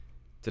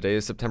Today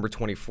is September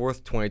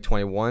 24th,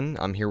 2021.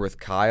 I'm here with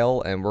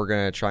Kyle, and we're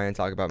going to try and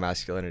talk about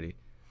masculinity.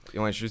 You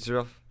want to introduce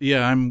yourself?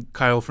 Yeah, I'm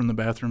Kyle from the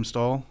bathroom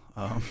stall.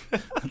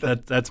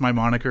 That's my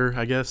moniker,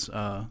 I guess,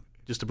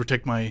 just to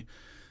protect my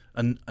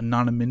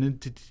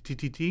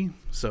anonymity.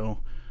 So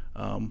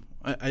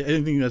I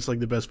think that's like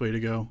the best way to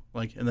go.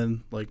 And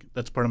then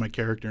that's part of my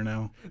character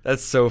now.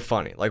 That's so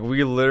funny.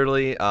 We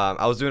literally,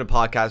 I was doing a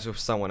podcast with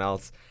someone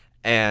else,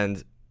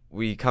 and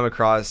we come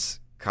across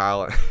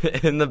Kyle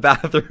in the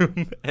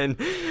bathroom and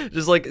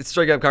just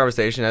strike up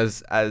conversation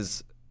as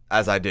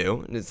I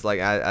do. And it's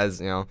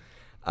as you know,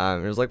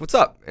 it was what's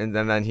up? And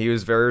then he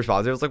was very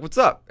responsive. It was what's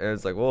up? And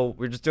it's well,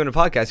 we're just doing a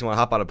podcast. You want to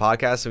hop on a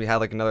podcast? So we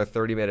had another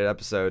 30-minute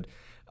episode.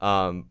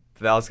 That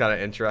was kind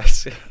of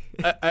interesting.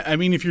 I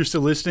mean, if you're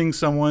soliciting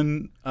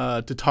someone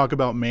to talk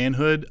about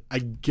manhood, I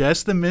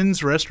guess the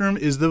men's restroom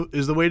is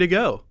the way to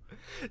go.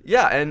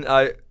 Yeah,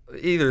 and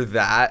either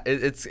that,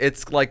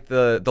 it's like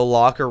the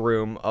locker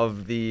room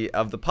of the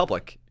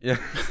public. Yeah.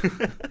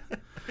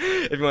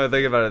 If you want to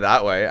think about it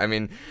that way. I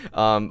mean,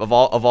 of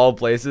all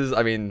places,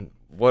 I mean,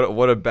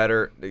 what a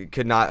better,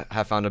 could not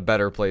have found a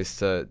better place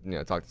to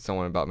talk to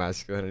someone about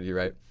masculinity,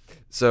 right?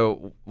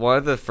 So one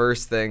of the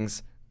first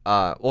things,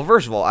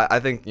 first of all, I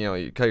think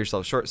you cut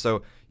yourself short.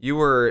 So you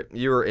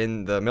were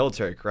in the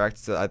military, correct?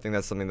 So I think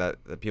that's something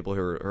that people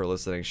who are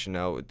listening should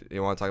know.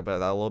 You want to talk about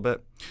that a little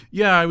bit?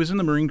 Yeah, I was in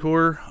the Marine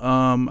Corps.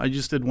 I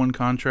just did one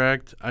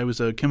contract. I was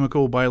a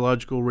chemical,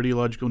 biological,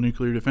 radiological,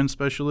 nuclear defense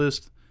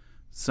specialist.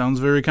 Sounds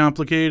very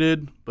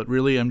complicated, but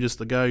really I'm just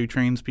the guy who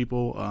trains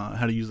people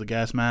how to use the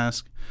gas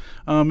mask.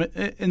 And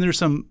there's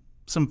some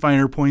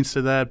finer points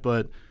to that,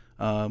 but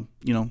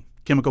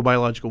chemical,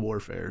 biological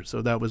warfare.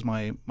 So that was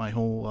my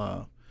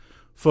whole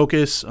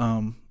focus.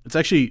 It's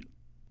actually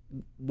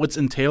what's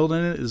entailed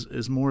in it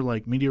is more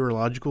like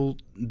meteorological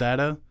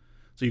data.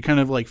 So you kind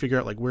of figure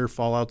out where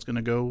fallout's going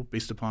to go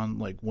based upon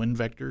wind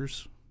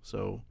vectors.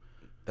 So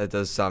that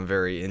does sound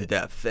very in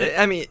depth.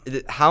 I mean,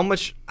 how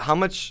much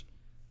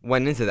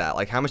went into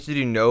that? How much did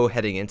you know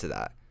heading into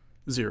that?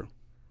 Zero.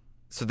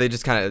 So they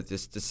just kind of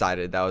just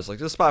decided that was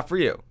the spot for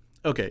you.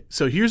 Okay,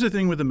 so here's the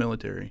thing with the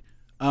military.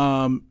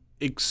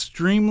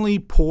 Extremely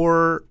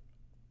poor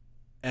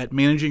at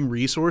managing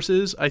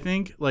resources, I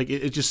think.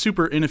 It's just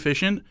super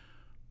inefficient.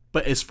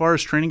 But as far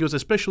as training goes,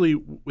 especially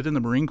within the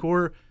Marine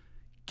Corps,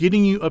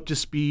 getting you up to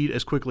speed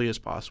as quickly as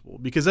possible,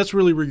 because that's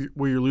really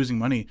where you're losing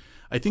money.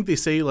 I think they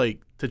say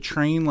to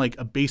train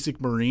a basic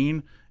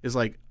Marine is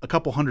a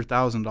couple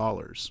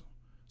 $100,000.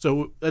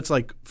 So that's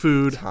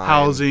food, time,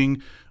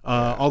 housing,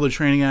 all the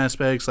training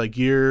aspects,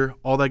 gear,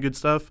 all that good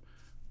stuff.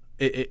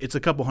 It's a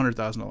couple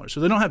 $100,000.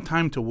 So they don't have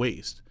time to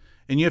waste.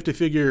 And you have to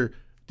figure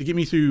to get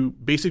me through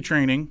basic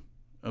training,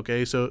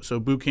 okay, so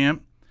boot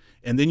camp,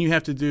 and then you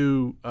have to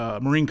do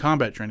Marine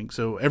combat training.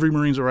 So every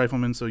Marine's a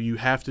rifleman, so you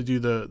have to do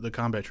the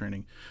combat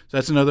training. So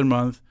that's another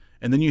month.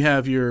 And then you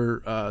have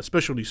your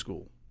specialty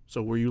school,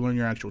 so where you learn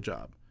your actual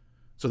job.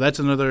 So that's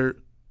another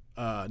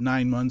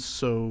 9 months.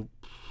 So,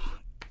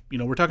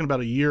 we're talking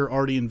about a year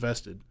already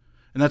invested.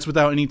 And that's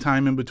without any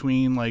time in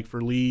between,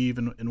 for leave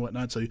and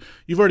whatnot. So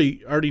you've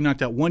already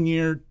knocked out 1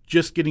 year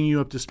just getting you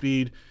up to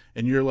speed,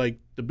 and you're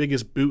the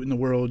biggest boot in the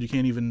world. You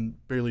can't even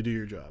barely do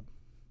your job.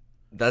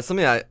 That's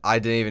something I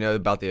didn't even know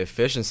about the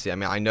efficiency. I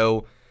mean, I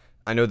know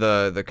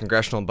the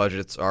congressional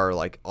budgets are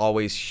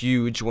always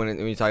huge when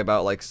you talk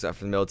about stuff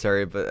for the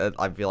military, but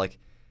I feel like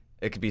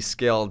it could be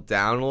scaled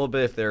down a little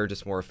bit if they're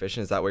just more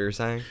efficient. Is that what you're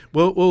saying?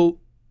 Well,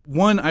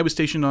 one, I was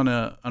stationed on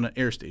an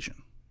air station.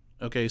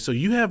 Okay, so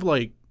you have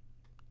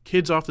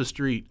kids off the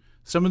street.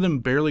 Some of them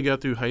barely got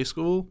through high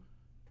school,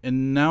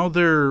 and now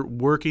they're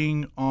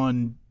working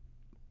on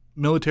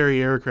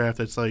military aircraft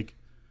that's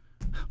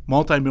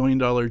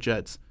multi-million-dollar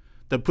jets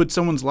that put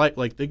someone's life.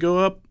 They go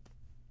up.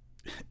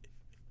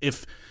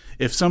 If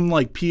some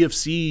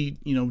PFC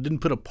didn't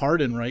put a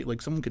part in right,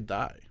 someone could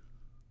die.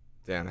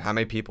 Damn, how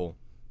many people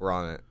were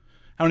on it?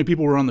 How many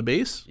people were on the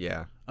base?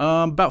 Yeah,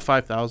 about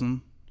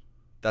 5,000.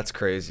 That's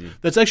crazy.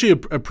 That's actually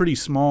a pretty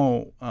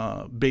small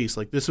base.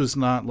 This was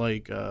not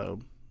one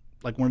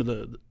of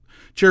the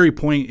Cherry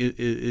Point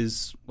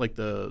is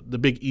the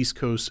big East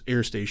Coast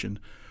air station.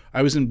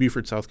 I was in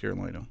Beaufort, South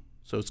Carolina,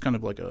 so it's kind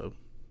of a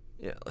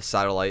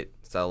satellite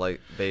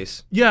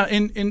base. Yeah,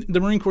 and the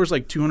Marine Corps is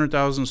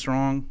 200,000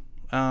 strong,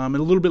 and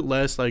a little bit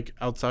less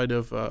outside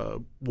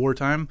of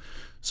wartime.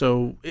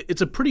 So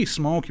it's a pretty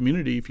small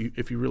community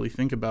if you really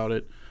think about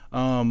it.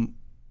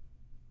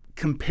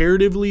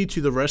 Comparatively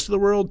to the rest of the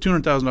world,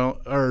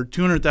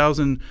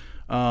 200,000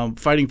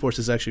 fighting force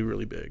is actually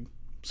really big.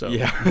 So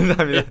yeah,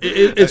 I mean,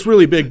 it's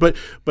really big. But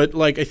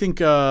I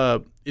think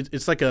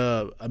it's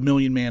a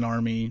million-man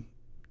army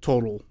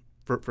total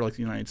for the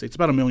United States.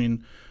 About 1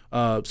 million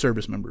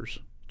service members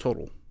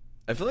total.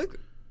 I feel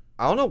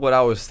I don't know what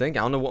I was thinking.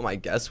 I don't know what my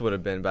guess would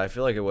have been, but I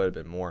feel like it would have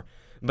been more.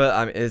 But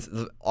I mean, it's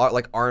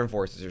armed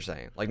forces. You're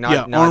saying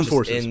not armed just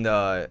forces in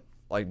the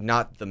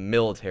not the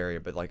military,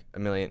 but 1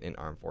 million in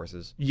armed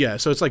forces. Yeah,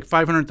 so it's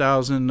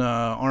 500,000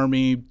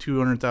 Army,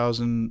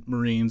 200,000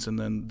 Marines, and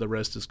then the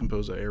rest is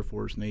composed of Air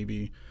Force,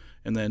 Navy,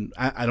 And then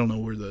I don't know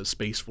where the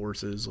Space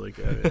Force is. Like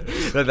that's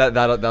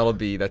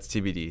TBD.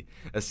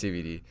 That's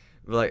TBD.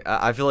 But like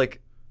I feel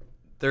like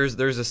there's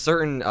a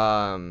certain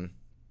I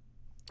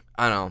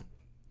don't know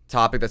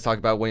topic that's talked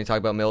about when you talk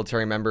about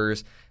military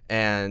members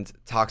and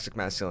toxic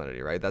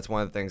masculinity, right? That's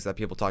one of the things that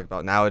people talk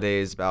about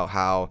nowadays about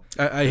how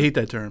I hate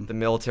that term. The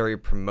military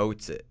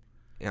promotes it.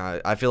 You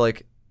know, I feel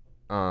like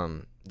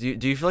do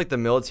you feel like the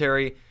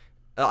military?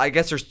 I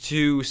guess there's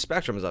two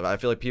spectrums of it. I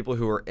feel like people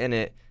who are in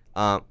it.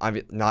 I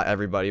mean, not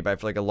everybody, but I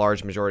feel like a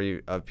large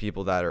majority of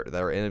people that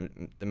are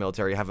in the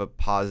military have a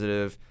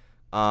positive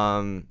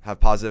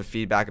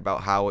feedback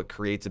about how it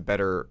creates a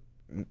better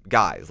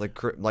guys,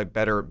 like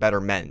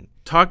better men.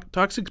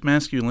 Toxic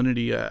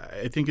masculinity,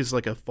 I think, is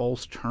like a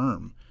false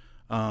term.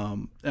 I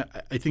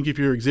think if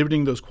you're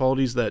exhibiting those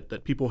qualities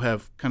that people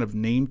have kind of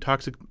named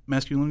toxic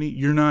masculinity,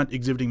 you're not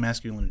exhibiting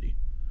masculinity.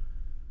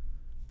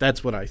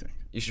 That's what I think.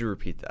 You should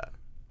repeat that.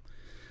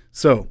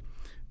 So,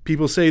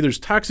 people say there's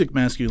toxic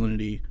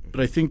masculinity, but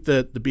I think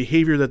that the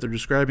behavior that they're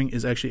describing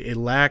is actually a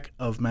lack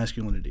of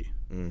masculinity.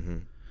 Mm-hmm.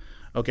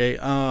 Okay.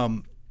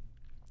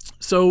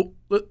 So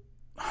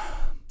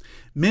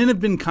men have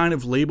been kind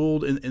of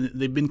labeled and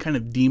they've been kind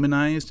of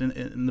demonized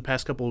in the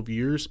past couple of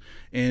years,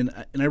 and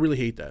I really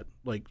hate that.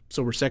 Like,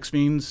 so we're sex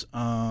fiends.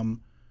 Well,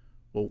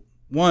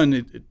 one,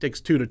 it takes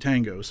two to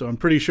tango. So I'm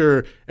pretty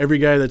sure every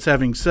guy that's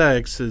having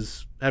sex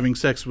is having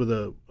sex with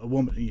a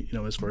woman, you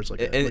know, as far as like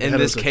in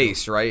this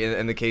case, right?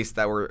 In the case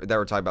that we're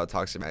talking about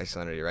toxic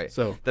masculinity, right?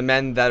 So the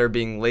men that are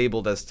being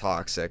labeled as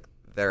toxic,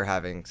 they're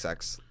having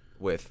sex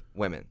with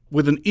women.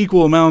 With an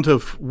equal amount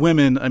of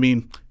women, I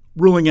mean,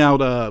 ruling out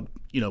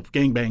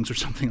gangbangs or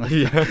something like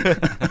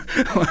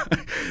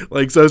that.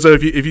 Like so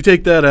if you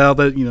take that out,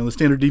 that the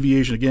standard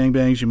deviation of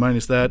gangbangs, you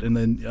minus that, and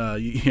then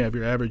you have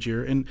your average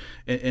here,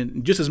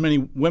 and just as many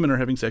women are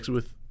having sex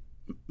with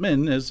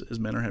men as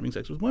men are having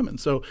sex with women.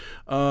 So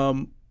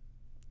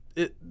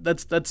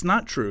that's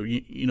not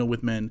true,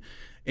 with men,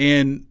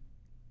 and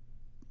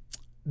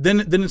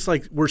then it's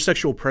like we're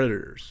sexual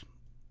predators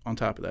on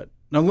top of that.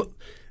 Now look.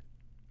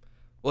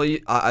 Well,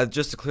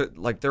 just to clear,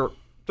 like there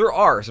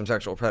are some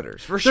sexual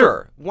predators for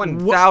sure,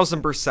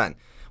 1,000%,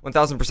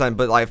 1,000%.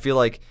 But I feel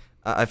like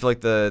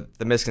the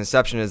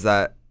misconception is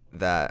that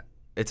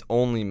it's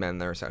only men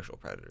that are sexual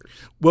predators.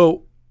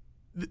 Well,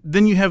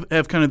 then you have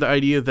kind of the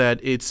idea that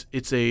it's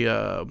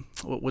a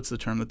what's the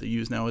term that they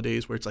use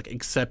nowadays, where it's like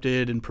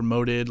accepted and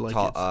promoted, like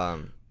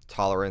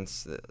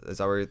tolerance. Is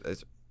that where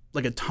it's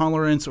like a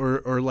tolerance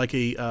or like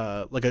a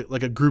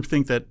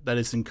groupthink that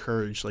is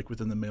encouraged, like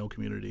within the male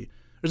community.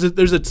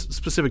 There's a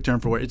specific term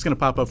for it. It's going to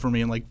pop up for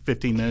me in like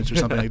 15 minutes or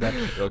something like that.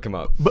 It'll come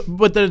up.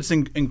 But that it's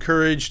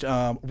encouraged.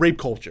 Rape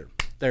culture.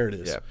 There it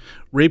is. Yeah.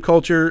 Rape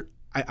culture,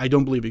 I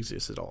don't believe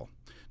exists at all.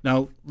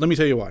 Now, let me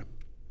tell you why.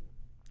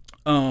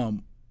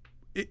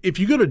 If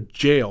you go to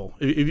jail,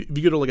 if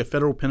you go to like a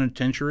federal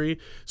penitentiary,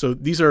 so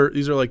these are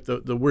like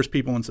the worst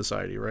people in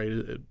society,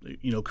 right?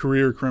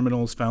 Career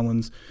criminals,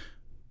 felons.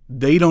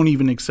 They don't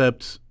even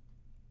accept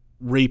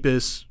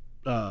rapists,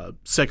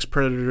 sex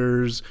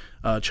predators,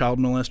 child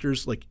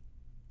molesters. Like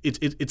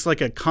it's like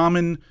a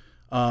common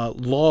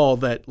law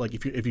that, like,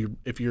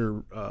 if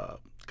you're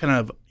kind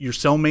of your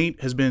cellmate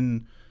has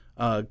been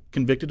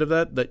convicted of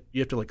that you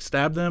have to like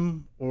stab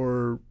them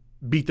or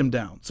beat them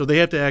down. So they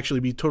have to actually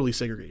be totally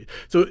segregated.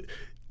 So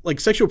like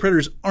sexual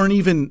predators aren't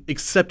even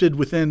accepted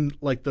within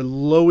like the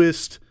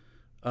lowest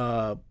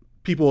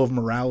people of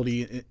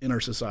morality in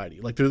our society.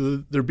 Like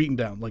they're beaten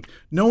down. Like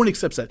no one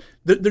accepts that.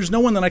 There's no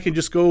one that I can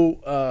just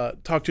go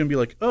talk to and be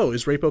like, oh,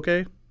 is rape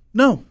okay?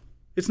 No,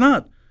 it's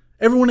not.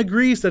 Everyone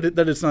agrees that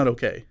it's not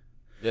okay.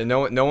 Yeah,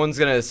 no one's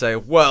gonna say,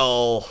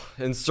 well,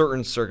 in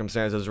certain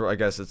circumstances, I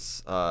guess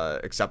it's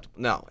acceptable.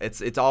 No,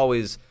 it's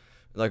always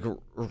like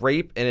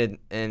rape in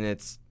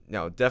its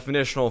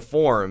definitional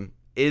form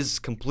is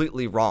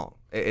completely wrong.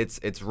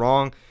 It's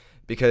wrong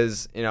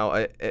because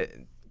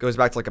it goes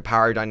back to like a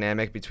power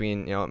dynamic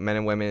between men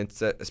and women,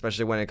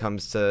 especially when it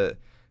comes to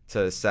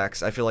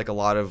sex. I feel like a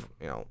lot of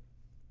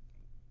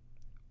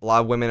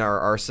women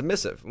are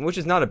submissive, which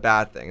is not a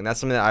bad thing, and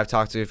that's something that I've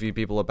talked to a few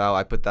people about.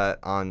 I put that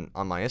on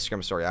my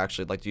Instagram story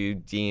actually. Like, do you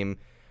deem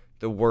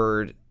the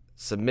word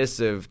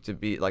submissive to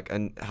be like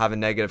have a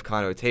negative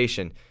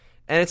connotation?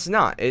 And it's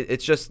not.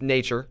 It's just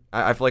nature.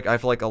 I feel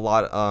like a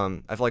lot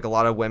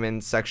of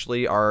women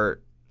sexually are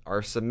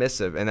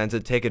submissive, and then to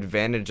take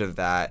advantage of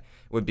that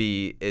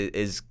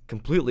is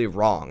completely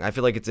wrong. I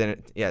feel like it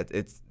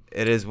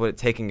is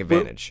taking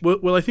advantage.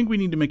 Well, I think we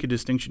need to make a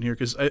distinction here,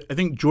 because I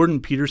think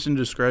Jordan Peterson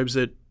describes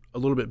it a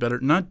little bit better.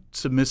 Not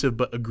submissive,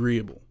 but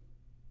agreeable.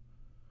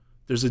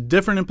 There's a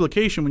different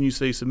implication when you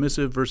say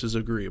submissive versus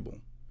agreeable.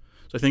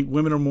 So I think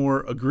women are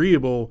more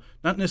agreeable,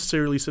 not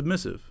necessarily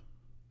submissive,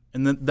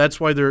 and that's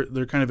why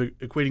they're kind of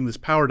equating this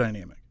power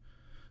dynamic.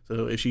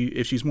 So if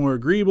she's more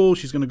agreeable,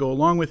 she's going to go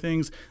along with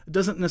things. It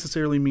doesn't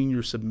necessarily mean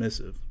you're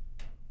submissive.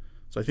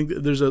 So I think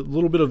that there's a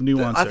little bit of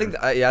nuance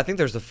there. I think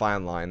there's a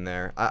fine line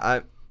there.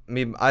 I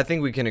mean, I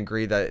think we can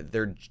agree that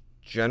they're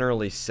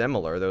generally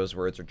similar. Those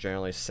words are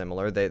generally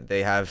similar.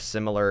 They have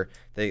similar.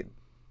 They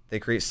they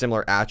create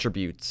similar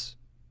attributes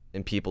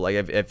in people. Like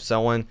if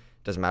someone,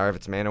 doesn't matter if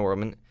it's a man or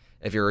woman,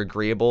 if you're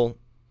agreeable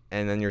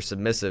and then you're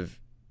submissive,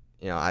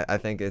 I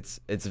think it's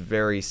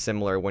very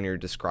similar when you're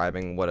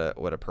describing what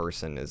a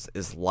person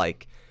is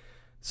like.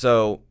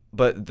 So,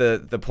 but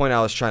the point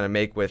I was trying to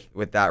make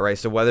with that, right?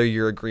 So whether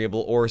you're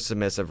agreeable or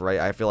submissive, right?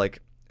 I feel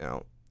like,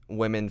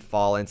 women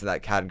fall into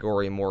that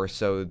category more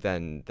so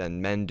than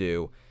men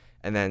do.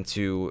 And then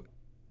to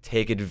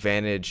take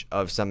advantage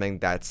of something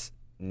that's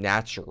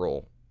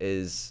natural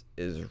is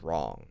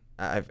wrong.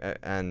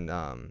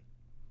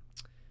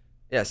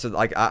 So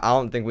like I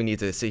don't think we need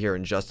to sit here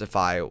and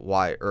justify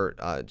why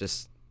or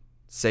just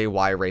say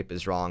why rape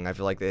is wrong. I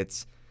feel like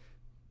it's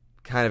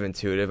kind of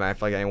intuitive. And I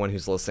feel like anyone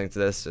who's listening to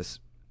this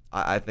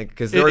I think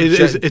because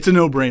it's a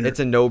no-brainer. It's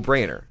a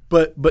no-brainer.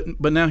 But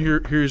now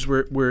here's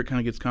where it kind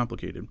of gets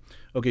complicated.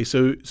 Okay,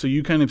 so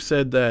you kind of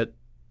said that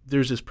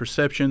there's this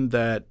perception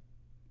that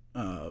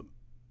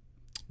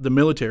the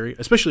military,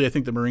 especially I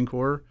think the Marine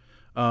Corps,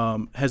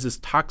 has this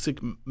toxic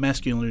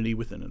masculinity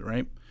within it,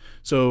 right?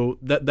 So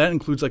that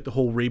includes like the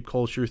whole rape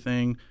culture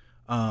thing.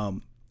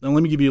 Now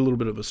let me give you a little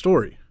bit of a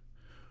story.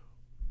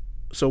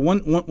 So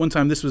one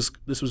time, this was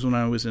when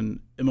I was in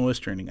MOS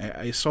training.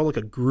 I saw like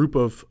a group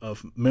of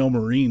male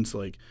Marines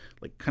like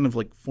kind of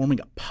like forming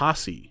a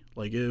posse.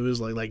 Like it was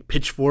like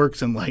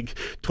pitchforks and like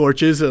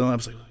torches, and I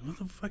was like, what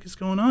the fuck is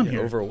going on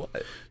here? Over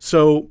what?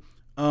 So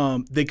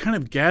they kind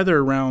of gather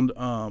around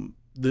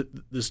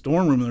this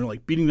dorm room, and they're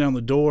like beating down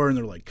the door, and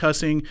they're like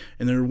cussing,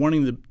 and they're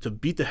wanting to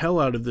beat the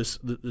hell out of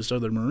this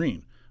other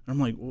Marine. And I'm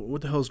like,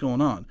 what the hell is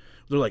going on?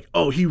 They're like,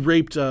 oh, he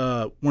raped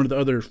one of the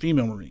other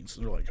female Marines.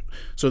 They're like,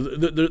 so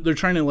they're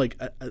trying to like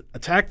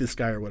attack this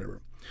guy or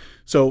whatever.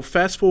 So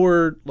fast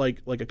forward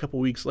like a couple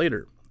weeks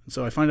later, and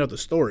so I find out the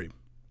story.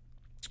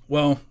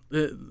 Well,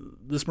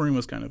 this Marine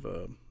was kind of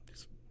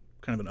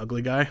an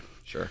ugly guy.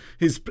 Sure,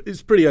 he's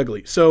pretty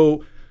ugly.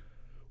 So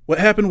what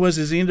happened was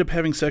he ended up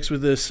having sex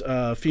with this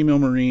female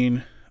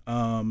Marine,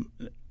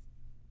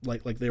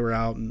 like they were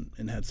out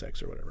and had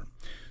sex or whatever.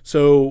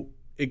 So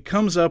it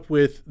comes up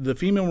with the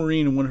female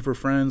Marine and one of her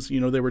friends,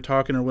 they were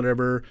talking or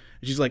whatever.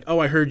 And she's like, oh,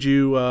 I heard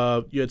you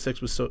had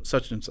sex with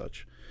such and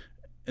such.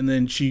 And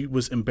then she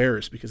was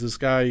embarrassed because this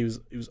guy, he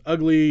was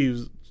ugly. He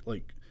was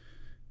like,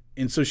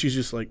 and so she's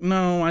just like,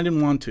 no, I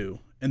didn't want to.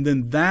 And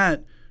then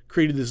that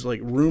created this like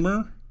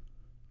rumor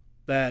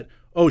that,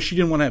 oh, she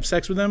didn't want to have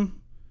sex with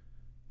him.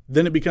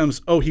 Then it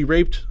becomes, oh, he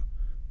raped.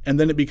 And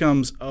then it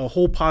becomes a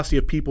whole posse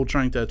of people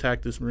trying to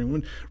attack this Marine.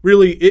 When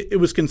really, it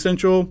was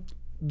consensual,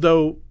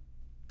 though.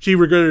 She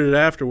regretted it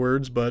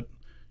afterwards, but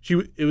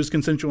it was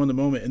consensual in the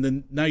moment. And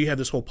then now you have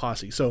this whole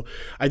posse. So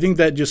I think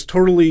that just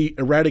totally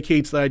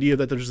eradicates the idea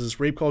that there's this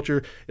rape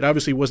culture. It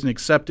obviously wasn't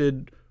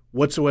accepted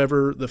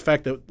whatsoever. The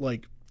fact that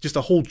like just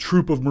a whole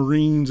troop of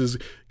Marines is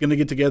going to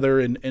get together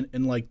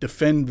and like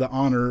defend the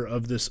honor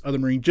of this other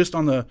Marine just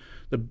on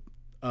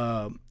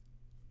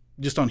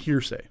just on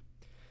hearsay.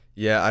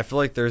 Yeah, I feel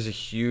like there's a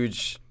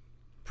huge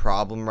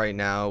problem right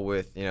now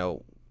with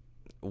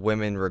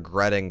women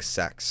regretting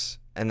sex.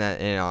 And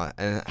then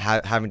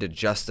having to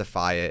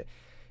justify it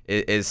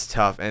is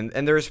tough. And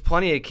there's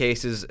plenty of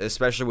cases,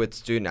 especially with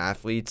student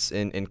athletes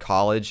in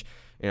college.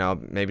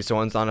 Maybe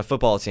someone's on a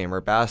football team or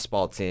a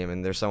basketball team,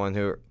 and there's someone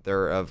who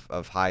they're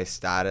of high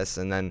status,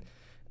 and then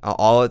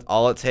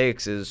all it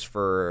takes is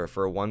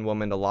for one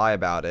woman to lie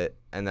about it,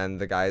 and then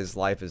the guy's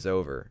life is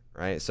over,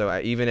 right? So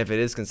even if it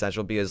is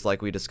consensual, because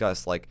like we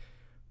discussed, like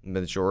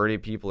majority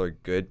of people are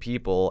good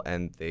people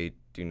and they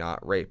do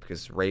not rape,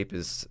 because rape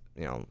is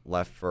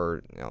left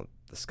for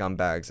the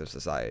scumbags of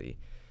society.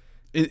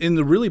 And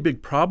the really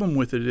big problem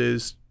with it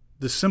is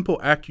the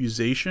simple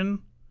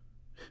accusation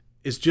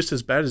is just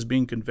as bad as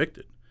being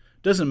convicted.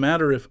 It doesn't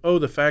matter if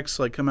the facts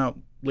like come out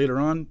later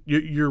on.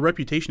 Your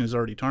reputation is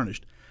already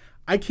tarnished.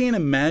 I can't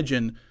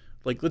imagine,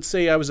 like, let's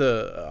say I was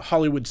a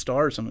Hollywood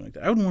star or something like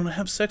that. I wouldn't want to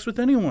have sex with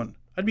anyone.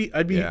 I'd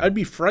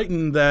be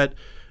frightened that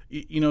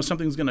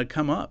something's going to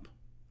come up.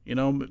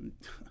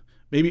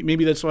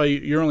 Maybe that's why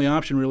your only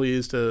option really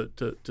is to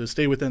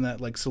stay within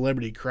that like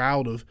celebrity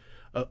crowd of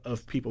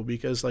people,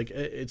 because like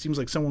it seems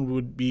like someone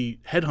would be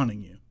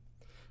headhunting you.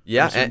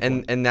 Yeah,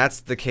 and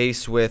that's the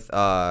case with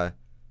NBA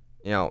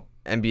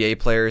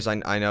players.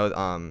 I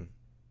know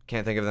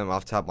can't think of them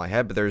off the top of my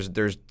head, but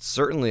there's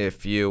certainly a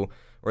few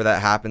where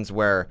that happens,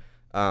 where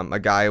a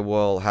guy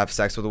will have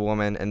sex with a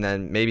woman and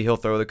then maybe he'll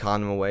throw the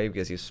condom away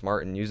because he's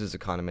smart and uses a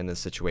condom in this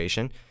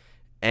situation,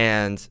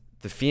 and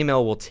the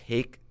female will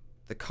take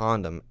the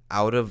condom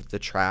out of the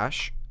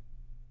trash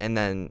and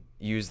then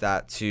use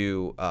that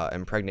to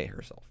impregnate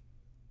herself.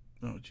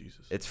 Oh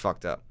Jesus! It's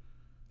fucked up.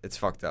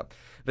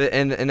 But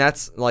and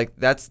that's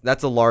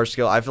a large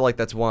scale. I feel like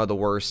that's one of the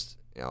worst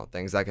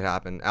things that could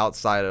happen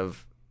outside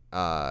of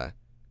what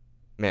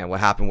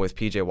happened with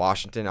PJ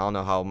Washington. I don't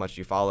know how much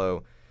you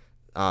follow.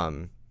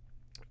 So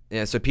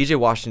PJ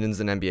Washington's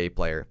an NBA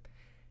player,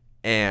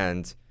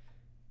 and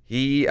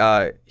he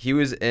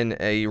was in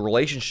a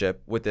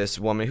relationship with this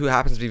woman who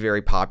happens to be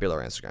very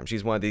popular on Instagram.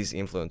 She's one of these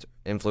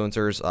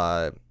influencers.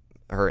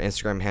 her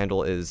Instagram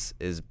handle is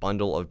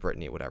Bundle of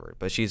Brittany, whatever.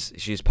 But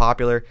she's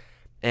popular,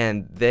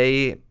 and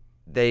they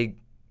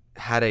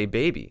had a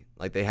baby.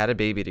 Like, they had a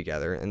baby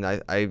together, and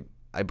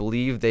I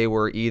believe they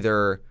were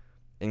either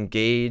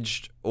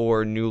engaged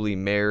or newly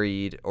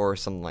married or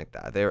something like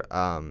that.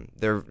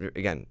 They're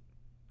again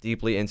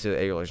deeply into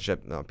a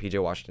relationship.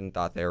 PJ Washington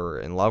thought they were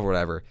in love or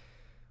whatever.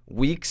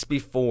 Weeks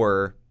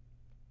before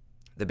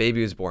the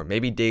baby was born,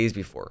 maybe days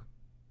before,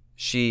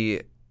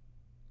 she,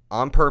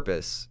 on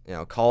purpose,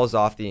 calls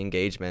off the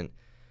engagement,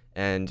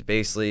 and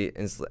basically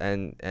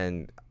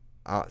and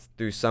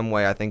through some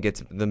way, I think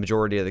gets the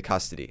majority of the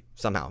custody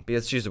somehow,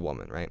 because she's a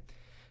woman, right?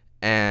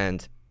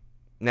 And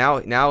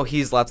now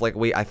he's left like,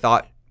 wait, I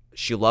thought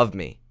she loved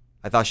me.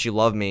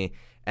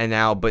 And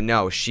now, but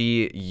no,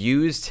 she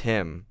used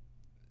him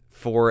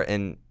for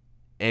an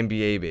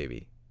NBA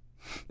baby.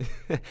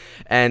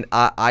 And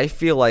I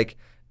feel like,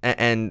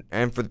 and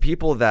for the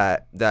people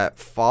that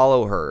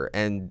follow her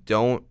and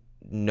don't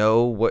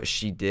know what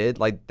she did,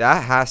 like,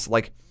 that has,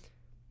 like,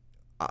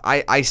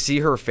 I see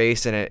her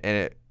face, and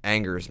it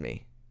angers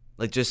me,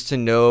 like, just to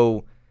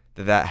know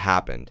that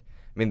happened.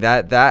 I mean,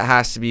 that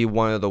has to be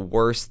one of the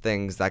worst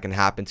things that can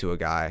happen to a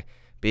guy,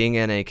 being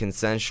in a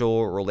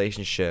consensual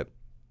relationship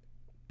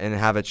and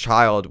have a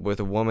child with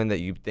a woman that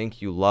you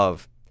think you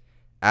love.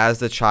 As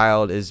the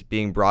child is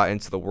being brought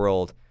into the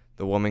world,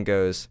 the woman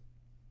goes,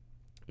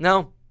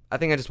 no, I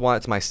think I just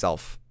want it to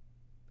myself.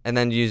 And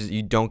then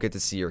you don't get to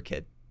see your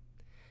kid.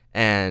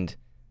 And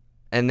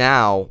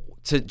now,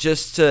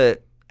 to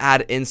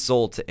add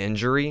insult to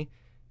injury,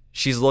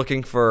 she's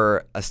looking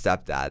for a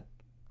stepdad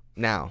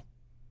now.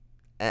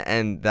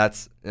 And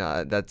that's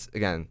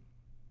again,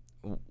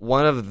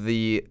 one of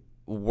the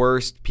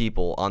worst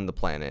people on the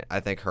planet. I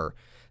think her,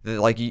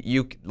 like,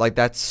 you like,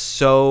 that's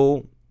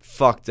so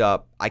fucked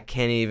up. I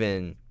can't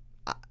even,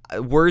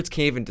 words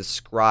can't even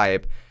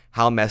describe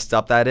how messed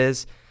up that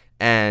is.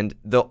 And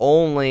the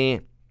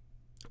only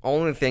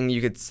thing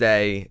you could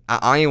say, I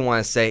don't even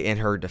want to say in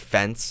her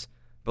defense,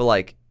 but,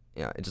 like,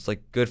 it's just,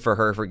 like, good for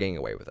her for getting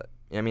away with it.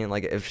 You know what I mean?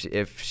 Like,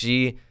 if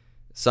she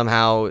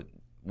somehow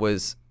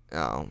was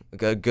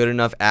a good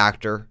enough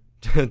actor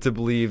to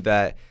believe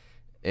that,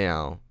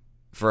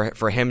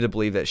 for him to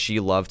believe that she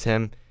loved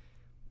him,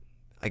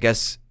 I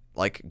guess,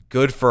 like,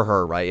 good for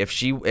her, right? If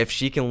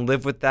she can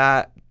live with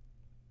that,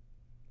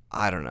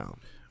 I don't know.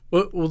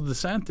 Well, the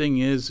sad thing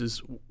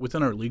is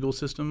within our legal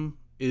system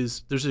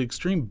is there's an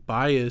extreme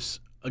bias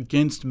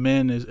against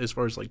men as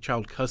far as, like,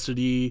 child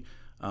custody,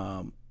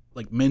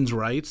 like, men's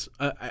rights.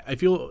 I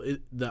feel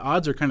the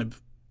odds are kind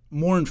of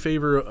more in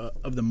favor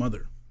of the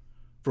mother,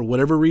 for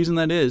whatever reason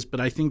that is. But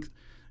I think,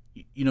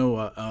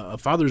 a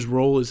father's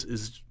role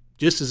is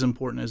just as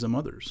important as a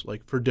mother's,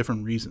 like, for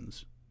different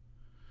reasons.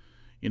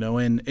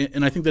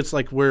 And I think that's,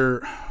 like,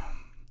 where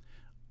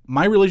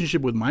my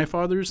relationship with my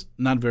father's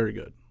not very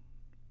good.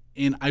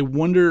 And I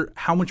wonder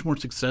how much more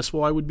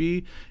successful I would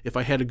be if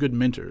I had a good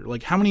mentor.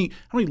 Like, how many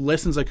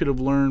lessons I could have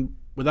learned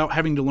without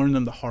having to learn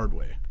them the hard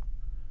way,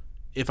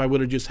 if I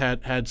would have just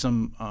had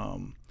some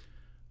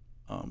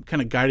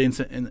kind of guidance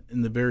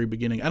in the very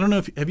beginning. I don't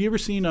know have you ever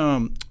seen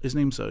his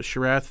name's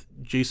Sharath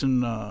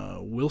Jason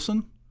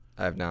Wilson?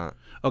 I have not.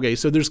 Okay,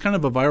 so there's kind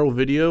of a viral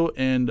video,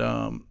 and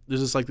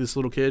there's this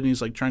little kid, and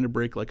he's, like, trying to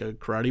break, like, a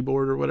karate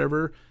board or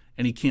whatever,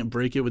 and he can't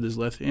break it with his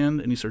left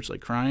hand, and he starts,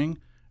 like, crying.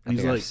 And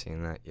he's like, I've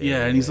seen that.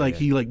 Yeah, and he's like,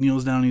 he, like,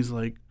 kneels down, and he's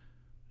like,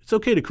 it's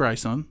okay to cry,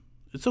 son.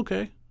 It's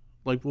okay.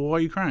 Like, well, why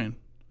are you crying?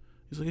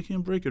 He's like, I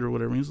can't break it or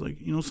whatever. And he's like,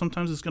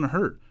 sometimes it's gonna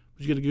hurt,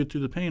 but you got to get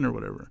through the pain or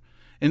whatever.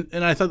 And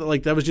I thought that,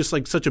 like, that was just,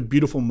 like, such a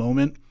beautiful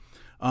moment,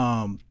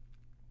 that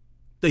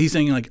he's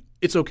saying, like,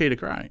 it's okay to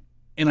cry.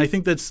 And I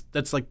think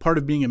that's like part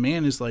of being a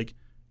man is, like,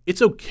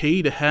 it's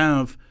okay to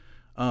have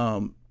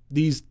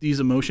these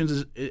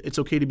emotions. It's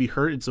okay to be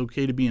hurt. It's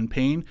okay to be in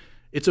pain.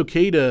 It's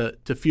okay to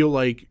feel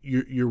like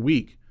you're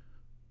weak.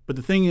 But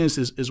the thing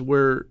is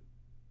where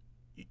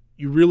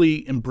you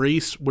really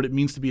embrace what it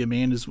means to be a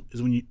man is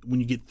when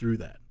you get through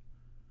that.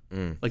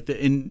 Like,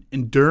 the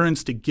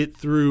endurance to get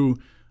through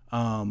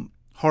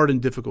hard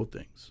and difficult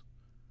things.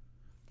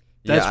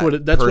 That's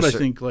what I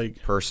think,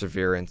 like,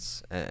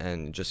 perseverance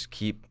and just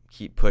keep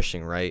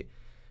pushing, right?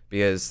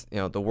 Because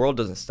the world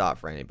doesn't stop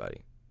for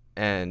anybody,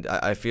 and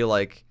I feel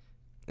like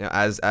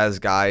as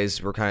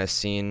guys we're kind of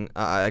seen.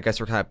 I guess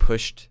we're kind of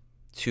pushed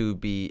to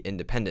be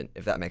independent,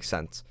 if that makes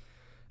sense.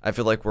 I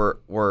feel like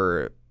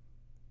we're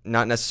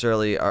not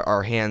necessarily,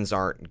 our hands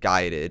aren't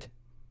guided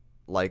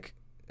like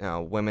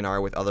women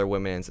are with other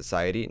women in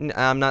society. And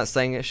I'm not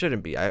saying it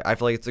shouldn't be. I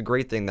feel like it's a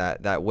great thing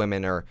that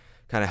women are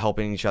kind of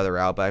helping each other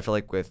out. But I feel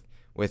like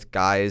with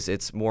guys,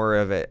 it's more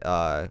of it.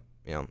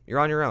 You're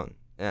on your own.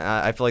 And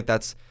I feel like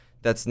that's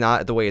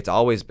not the way it's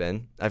always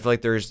been. I feel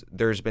like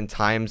there's been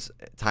times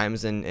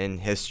in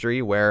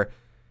history where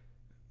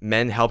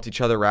men helped each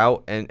other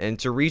out and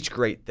to reach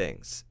great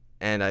things.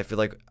 And I feel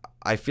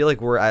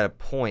like we're at a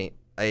point,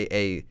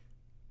 a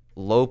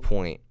low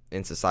point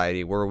in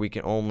society where we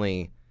can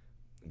only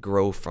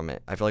grow from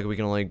it. I feel like we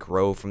can only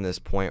grow from this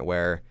point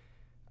where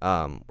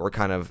we're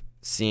kind of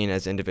seen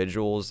as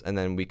individuals, and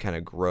then we kind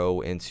of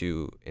grow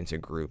into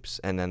groups.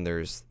 And then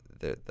there's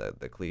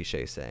the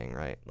cliche saying,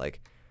 right?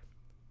 Like,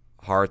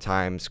 hard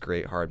times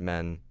create hard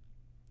men.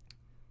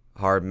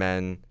 Hard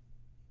men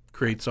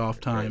create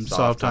soft times.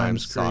 Soft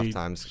times create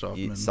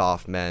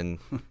soft men,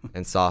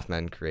 and soft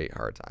men create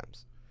hard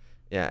times.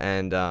 Yeah,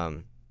 and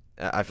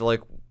I feel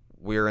like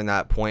we're in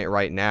that point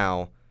right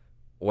now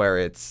where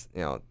it's,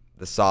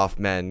 the soft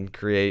men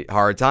create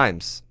hard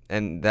times,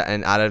 and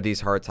out of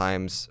these hard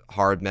times,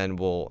 hard men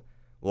will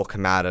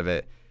come out of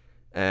it.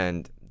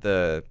 And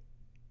this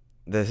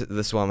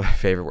is one of my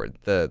favorite words.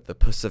 The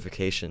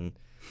pussification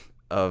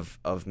of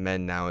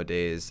men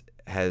nowadays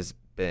has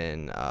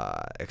been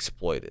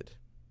exploited.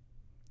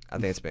 I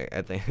think it's been.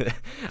 I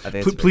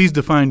think. Please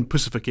define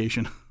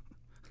pussification.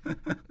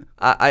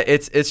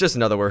 It's just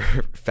another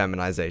word,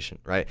 feminization,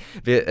 right?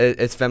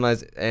 It's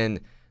feminized,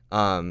 and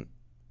I'm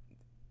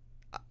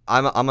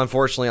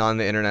unfortunately on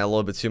the internet a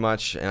little bit too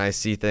much, and I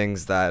see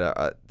things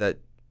that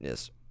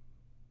yes,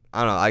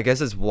 I don't know. I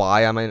guess it's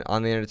why I'm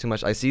on the internet too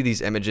much. I see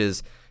these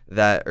images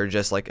that are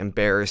just like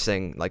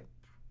embarrassing, like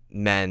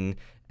men,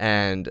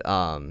 and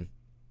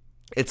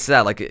it's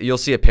sad. Like, you'll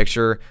see a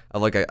picture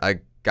of like a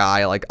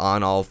guy like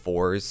on all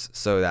fours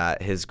so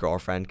that his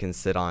girlfriend can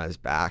sit on his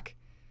back.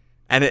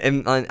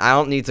 And I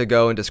don't need to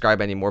go and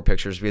describe any more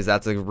pictures, because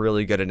that's a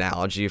really good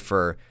analogy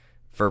for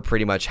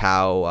pretty much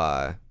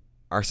how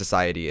our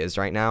society is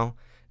right now.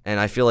 And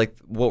I feel like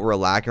what we're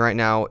lacking right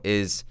now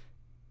is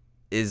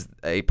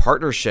a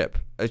partnership,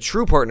 a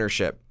true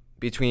partnership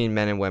between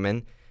men and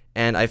women.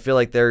 And I feel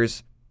like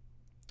there's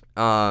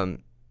a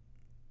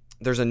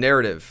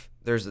narrative,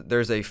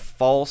 there's a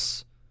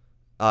false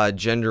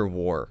gender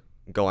war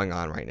going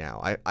on right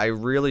now. I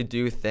really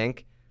do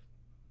think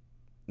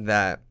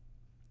that,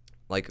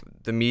 like,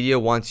 the media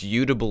wants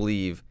you to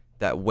believe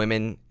that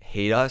women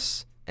hate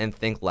us and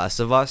think less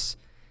of us,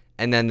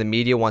 and then the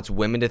media wants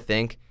women to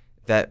think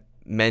that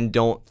men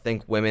don't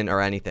think women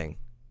are anything,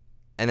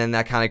 and then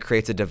that kind of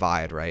creates a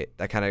divide, right?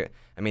 That kind of,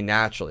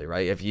 naturally,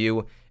 right? If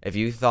you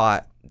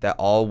thought that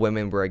all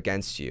women were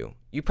against you,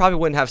 you probably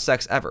wouldn't have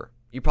sex ever.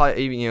 You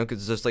probably,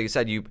 because just like you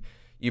said, you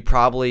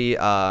probably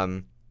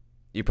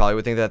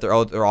would think that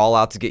they're all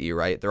out to get you,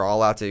 right? They're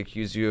all out to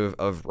accuse you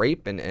of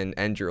rape and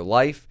end your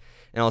life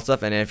and all that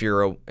stuff. And if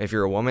you're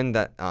a woman,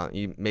 that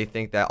you may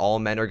think that all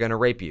men are gonna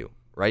rape you,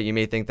 right? You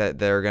may think that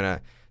they're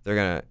gonna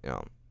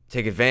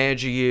take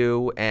advantage of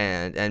you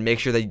and make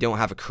sure that you don't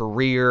have a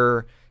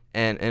career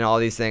and all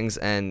these things.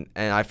 And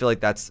I feel like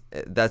that's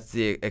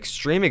the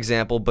extreme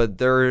example. But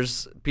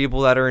there's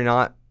people that are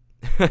not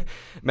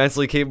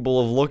mentally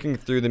capable of looking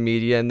through the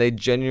media, and they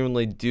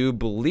genuinely do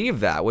believe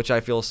that, which I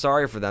feel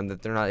sorry for them,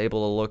 that they're not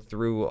able to look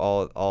through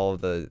all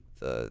the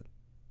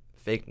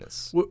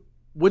fakeness.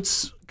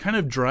 What's kind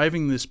of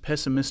driving this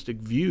pessimistic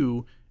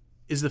view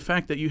is the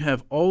fact that you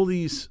have all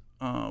these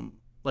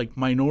like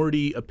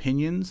minority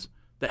opinions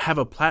that have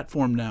a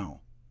platform now.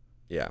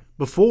 Yeah.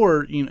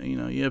 Before,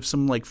 you have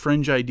some like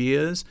fringe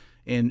ideas,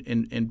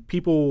 and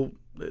people,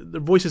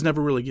 their voices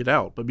never really get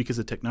out. But because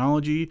of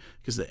technology,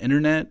 because of the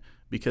internet,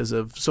 because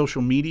of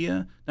social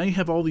media, now you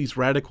have all these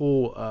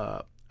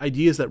radical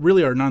ideas that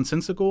really are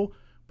nonsensical,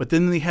 but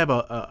then they have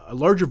a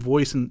larger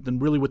voice than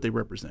really what they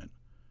represent.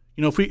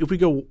 If we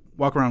go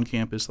walk around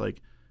campus,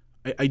 like,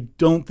 I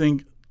don't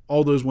think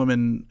all those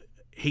women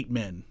hate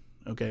men,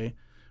 okay?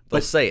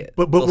 They'll say it.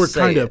 But we're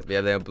kind of...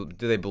 Yeah,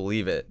 do they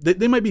believe it?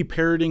 They might be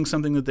parroting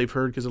something that they've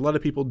heard, because a lot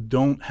of people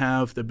don't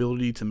have the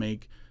ability to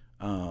make...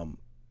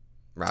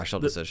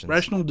 rational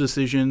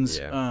decisions.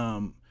 Yeah.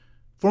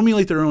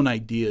 Formulate their own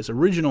ideas,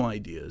 original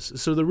ideas.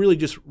 So they're really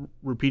just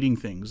repeating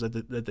things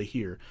that they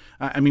hear.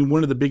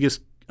 One of the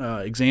biggest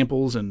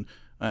examples, and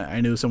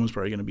I know someone's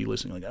probably going to be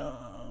listening like,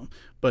 oh,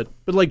 but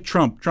like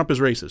Trump is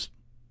racist.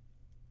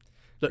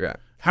 Yeah.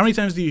 How many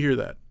times do you hear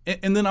that?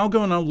 And then I'll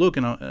go and I'll look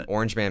and I'll...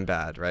 Orange man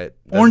bad, right?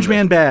 Orange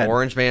man bad.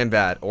 Orange man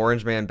bad.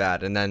 Orange man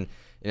bad. And then,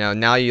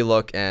 now you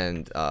look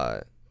and...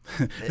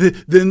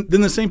 then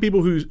the same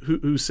people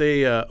who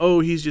say,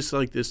 oh, he's just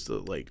like this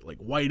like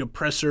white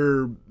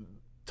oppressor,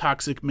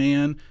 toxic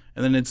man,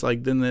 and then it's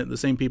like, then the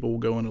same people will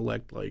go and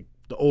elect like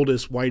the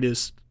oldest,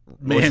 whitest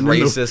man,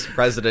 most racist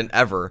president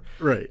ever,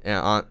 right?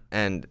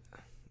 And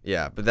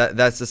yeah, but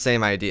that's the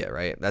same idea,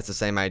 right? That's the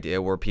same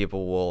idea where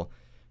people will,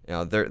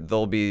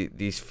 there'll be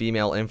these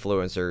female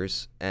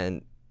influencers,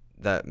 and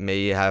that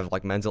may have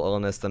like mental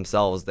illness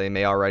themselves. They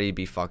may already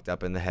be fucked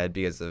up in the head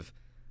because of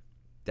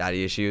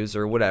daddy issues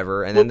or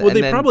whatever. And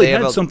they probably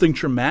had something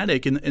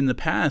traumatic in the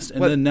past,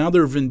 and then now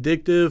they're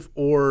vindictive,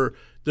 or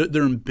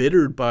they're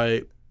embittered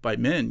by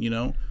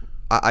men.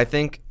 I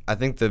think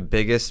the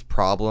biggest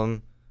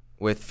problem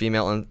with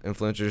female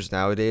influencers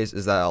nowadays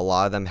is that a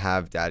lot of them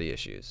have daddy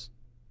issues,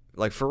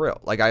 like, for real.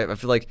 Like, I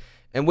feel like,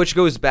 and which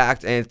goes back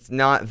to, and it's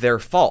not their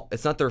fault.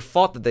 It's not their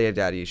fault that they have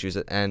daddy issues,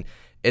 and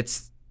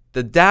it's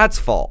the dad's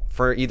fault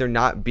for either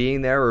not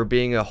being there or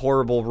being a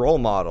horrible role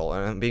model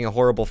and being a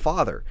horrible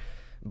father.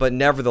 But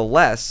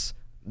nevertheless,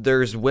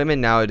 there's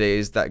women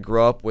nowadays that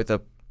grow up with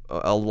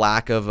a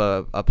lack of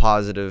a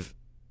positive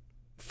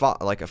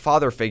like a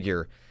father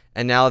figure,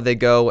 and now they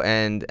go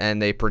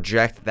and they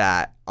project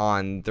that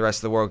on the rest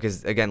of the world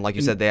because, again, like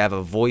you said, they have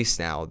a voice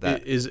now.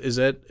 That is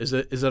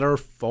that our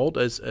fault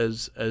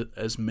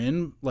as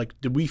men? Like,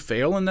 did we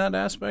fail in that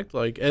aspect?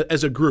 Like,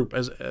 as a group,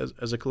 as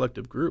a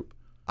collective group?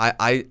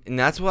 And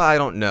that's what I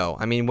don't know.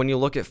 I mean, when you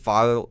look at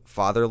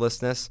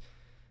fatherlessness,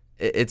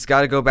 it's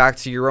got to go back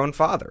to your own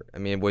father. I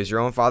mean, was your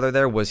own father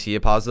there? Was he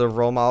a positive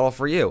role model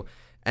for you?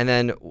 And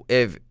then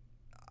if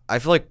I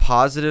feel like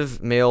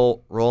positive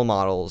male role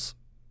models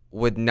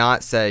would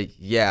not say,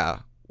 yeah,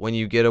 when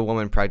you get a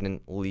woman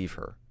pregnant, leave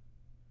her.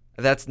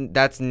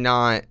 That's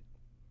not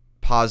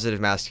positive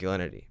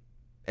masculinity.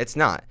 It's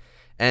not.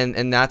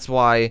 And that's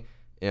why,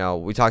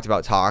 we talked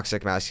about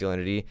toxic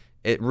masculinity.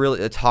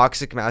 A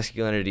toxic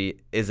masculinity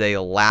is a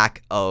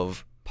lack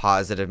of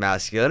positive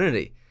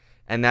masculinity.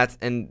 And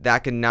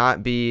that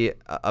cannot be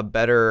a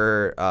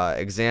better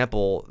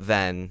example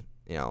than,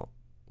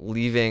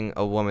 leaving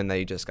a woman that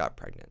you just got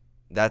pregnant.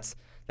 That's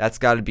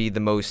got to be the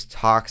most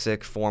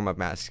toxic form of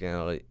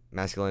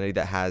masculinity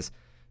that has,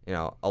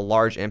 a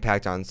large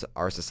impact on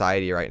our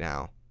society right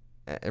now,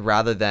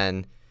 rather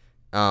than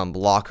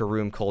locker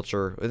room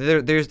culture.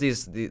 There's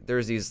these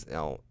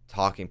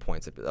talking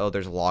points.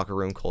 There's locker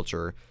room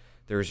culture,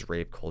 there's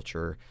rape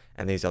culture,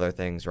 and these other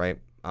things, right?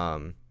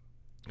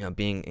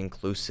 Being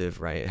inclusive,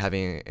 right?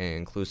 Having an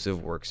inclusive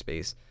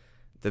workspace.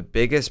 The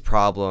biggest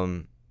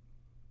problem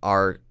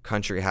our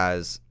country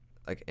has,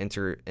 like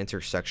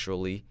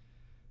intersexually,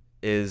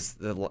 is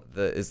the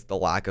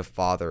lack of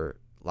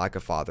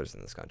fathers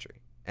in this country,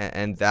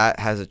 and that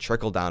has a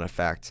trickle down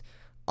effect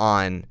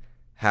on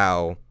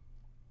how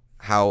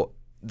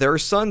their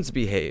sons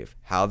behave,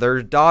 how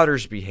their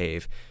daughters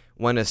behave.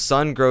 When a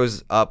son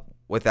grows up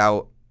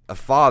without a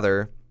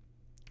father,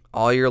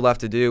 all you're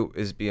left to do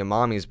is be a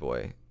mommy's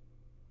boy,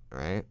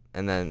 right?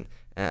 And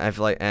I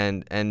feel like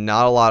and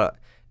not a lot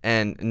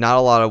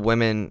of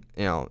women,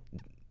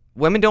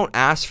 women don't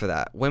ask for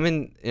that.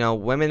 Mothers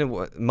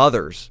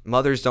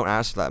don't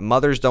ask for that.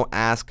 Mothers don't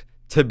ask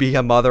to be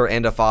a mother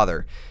and a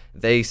father.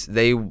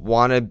 They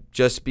want to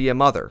just be a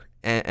mother.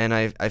 And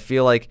I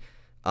feel like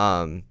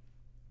to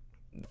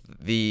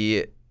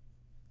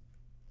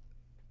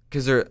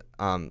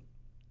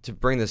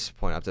bring this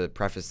point up, to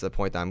preface the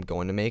point that I'm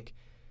going to make,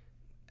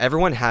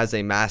 everyone has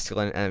a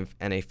masculine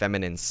and a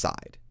feminine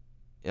side.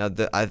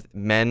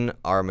 Men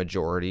are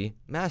majority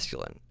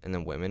masculine, and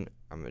then women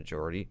are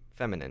majority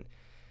feminine.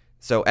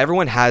 So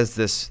everyone has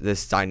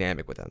this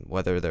dynamic with them,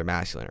 whether they're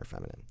masculine or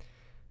feminine.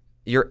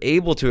 You're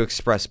able to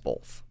express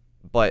both,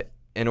 but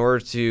in order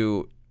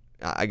to,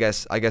 I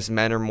guess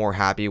men are more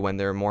happy when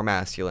they're more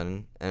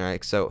masculine, and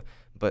right. So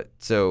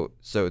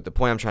the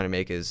point I'm trying to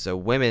make is, so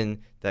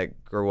women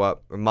that grow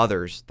up, or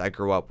mothers that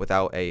grow up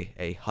without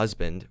a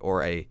husband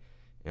or a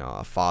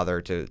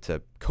father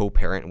to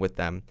co-parent with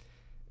them,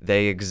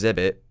 they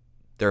exhibit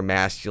their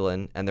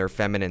masculine and their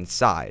feminine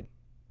side,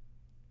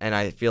 and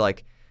I feel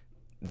like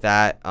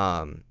that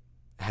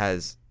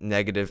has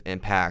negative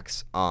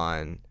impacts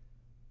on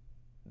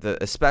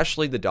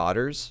especially the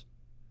daughters,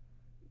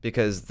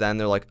 because then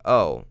they're like,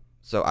 oh,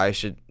 so I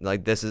should,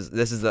 like, this is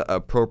the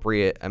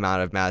appropriate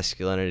amount of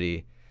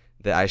masculinity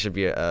that I should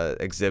be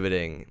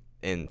exhibiting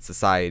in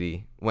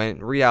society, when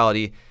in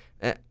reality,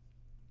 and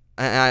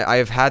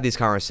I've had these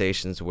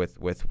conversations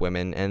with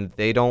women, and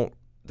they don't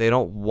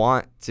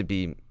want to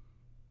be,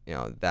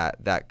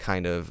 that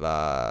kind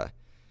of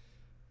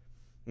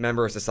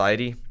member of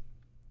society.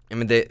 I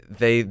mean,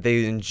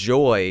 they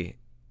enjoy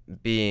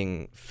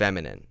being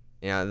feminine.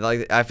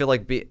 Like, I feel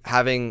like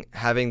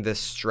having this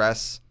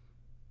stress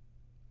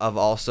of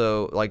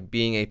also, like,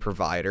 being a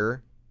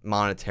provider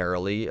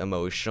monetarily,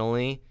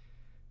 emotionally,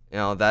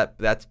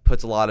 that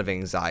puts a lot of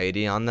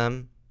anxiety on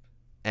them,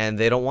 and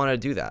they don't want to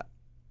do that.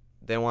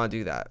 They don't want to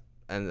do that,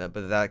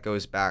 but that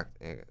goes back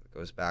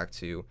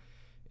to,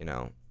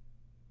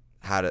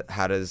 how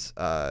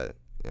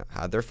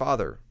their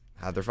father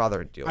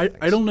deal with things.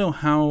 I don't know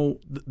how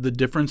the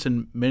difference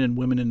in men and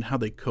women and how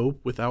they cope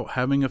without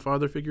having a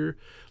father figure.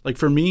 Like,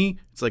 for me,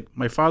 it's like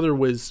my father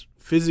was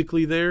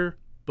physically there,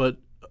 but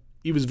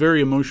he was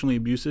very emotionally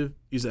abusive.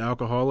 He's an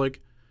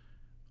alcoholic.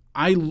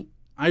 I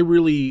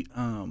really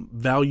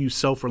value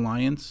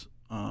self-reliance,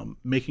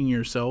 making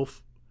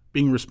yourself,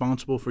 being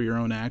responsible for your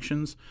own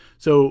actions.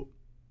 So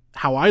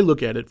how I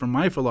look at it from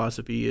my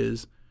philosophy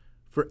is,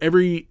 for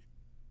every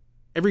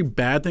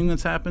bad thing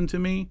that's happened to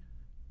me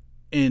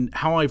and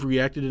how I've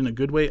reacted in a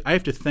good way, I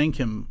have to thank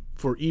him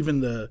for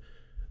even the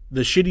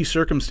shitty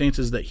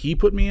circumstances that he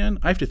put me in.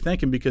 I have to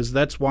thank him, because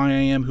that's why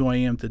I am who I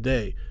am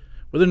today.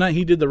 Whether or not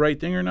he did the right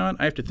thing or not,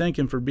 I have to thank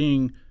him for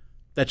being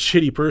that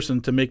shitty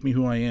person to make me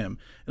who I am.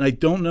 And I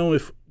don't know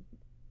if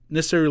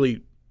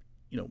necessarily,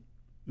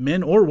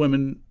 men or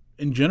women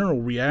in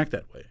general react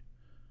that way.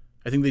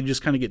 I think they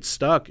just kind of get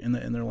stuck, and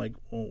they're like,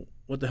 well,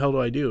 what the hell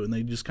do I do? And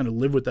they just kind of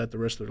live with that the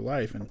rest of their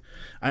life. And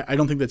I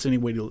don't think that's any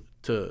way to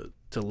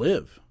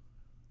live.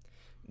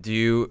 Do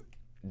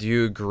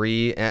you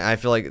agree? And I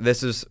feel like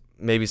this is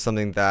maybe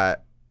something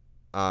that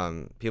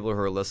people who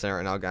are listening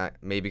right now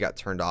maybe got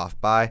turned off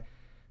by.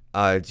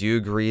 Do you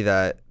agree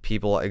that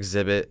people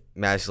exhibit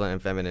masculine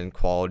and feminine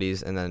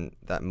qualities, and then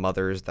that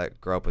mothers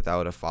that grow up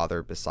without a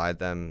father beside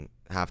them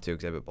have to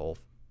exhibit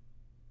both?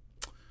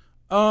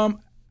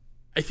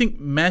 I think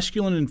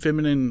masculine and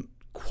feminine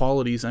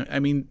qualities, I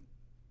mean,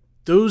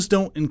 those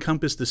don't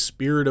encompass the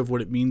spirit of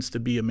what it means to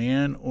be a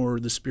man or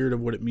the spirit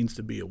of what it means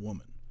to be a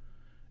woman,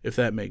 if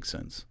that makes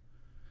sense.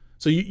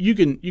 So you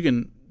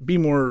can be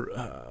more,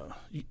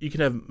 you can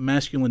have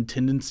masculine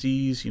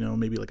tendencies,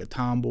 maybe like a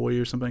tomboy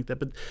or something like that.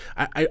 But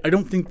I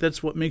don't think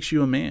that's what makes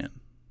you a man.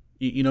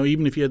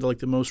 Even if you had like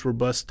the most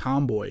robust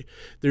tomboy,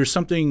 there's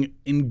something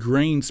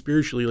ingrained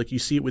spiritually, like you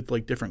see it with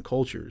like different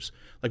cultures.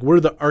 Like, what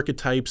are the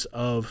archetypes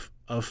of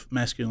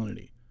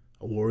masculinity?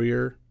 A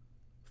warrior,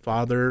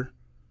 father,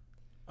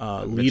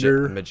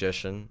 leader, a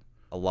magician,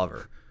 a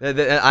lover.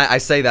 I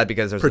say that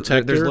because there's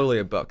literally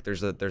a book.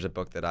 There's a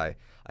book that I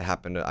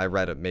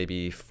read it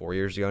maybe 4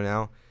 years ago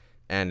now,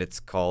 and it's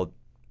called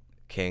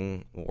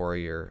King,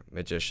 Warrior,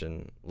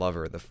 Magician,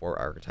 Lover: The Four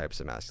Archetypes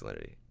of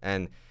Masculinity.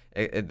 And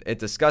it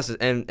discusses,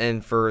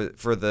 and for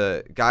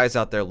the guys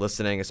out there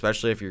listening,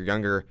 especially if you're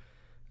younger,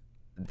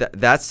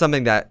 that's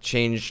something that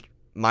changed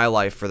my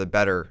life for the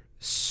better.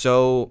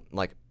 So,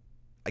 like,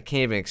 I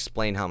can't even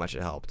explain how much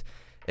it helped.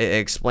 It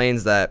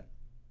explains that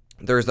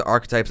there's the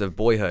archetypes of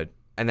boyhood,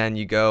 and then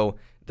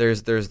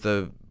there's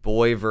the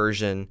boy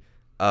version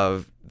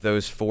of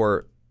those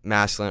four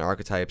masculine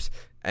archetypes,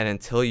 and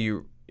until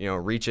you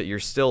reach it, you're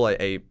still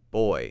a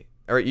boy,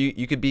 or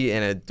you could be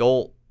an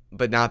adult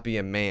but not be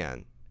a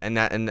man. And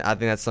I think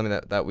that's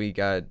something that we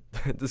got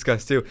to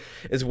discuss too,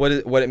 is what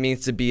it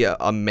means to be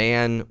a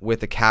man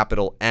with a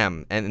capital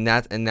M, and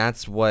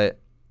that's what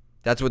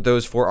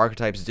those four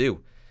archetypes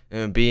do.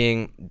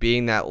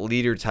 Being that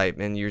leader type,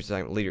 and you're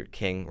saying leader,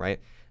 king, right?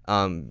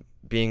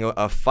 Being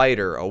a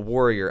fighter, a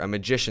warrior, a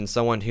magician,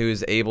 someone who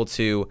is able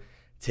to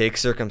take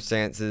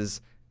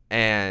circumstances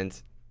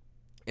and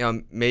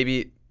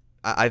maybe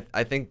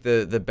I think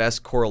the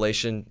best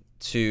correlation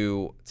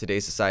to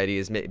today's society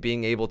is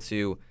being able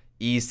to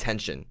ease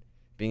tension,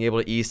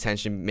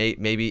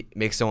 maybe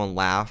make someone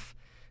laugh,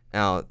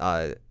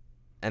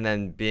 and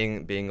then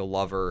being a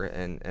lover,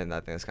 and I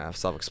think that's kind of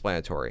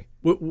self-explanatory.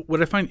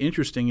 What I find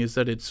interesting is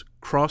that it's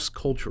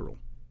cross-cultural.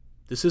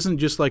 This isn't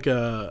just like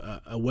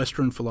a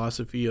Western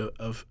philosophy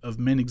of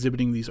men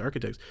exhibiting these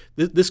archetypes.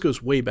 This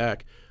goes way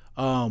back.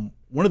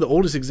 One of the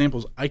oldest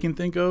examples I can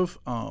think of,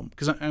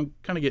 because I'm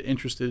kind of get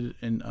interested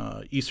in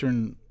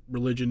Eastern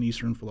religion,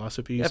 Eastern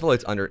philosophies. Yeah, I feel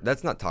like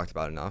that's not talked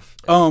about enough.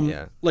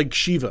 Like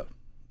Shiva,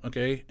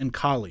 okay, and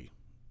Kali,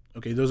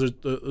 okay. Those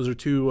are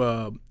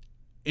two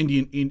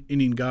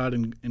Indian god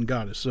and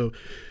goddess. So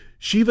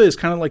Shiva is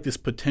kind of like this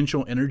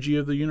potential energy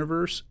of the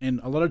universe, and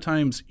a lot of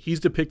times he's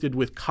depicted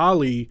with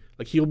Kali,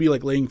 like he'll be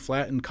like laying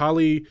flat, and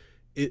Kali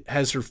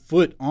has her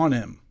foot on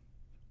him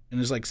and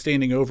is like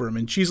standing over him,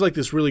 and she's like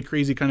this really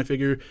crazy kind of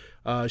figure.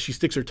 She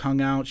sticks her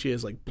tongue out. She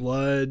has like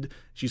blood.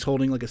 She's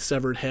holding like a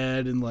severed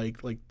head and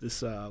like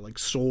this like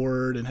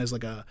sword, and has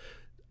like a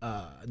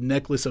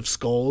necklace of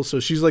skulls. So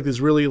she's like this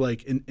really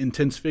like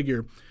intense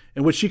figure,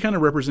 and what she kind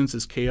of represents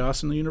is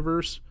chaos in the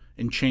universe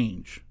and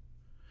change.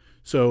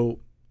 So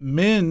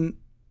men,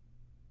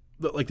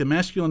 like the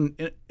masculine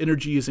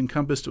energy is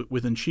encompassed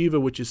within Shiva,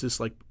 which is this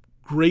like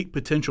great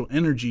potential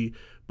energy,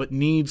 but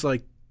needs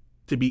like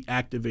to be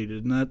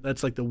activated, and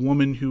that's like the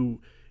woman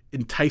who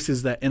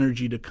entices that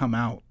energy to come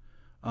out.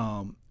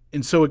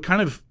 And so it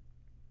kind of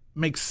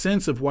makes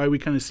sense of why we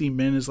kind of see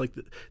men as like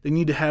they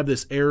need to have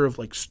this air of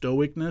like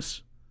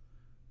stoicness,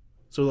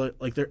 so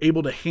like they're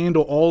able to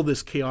handle all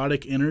this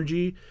chaotic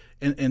energy,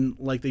 and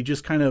like they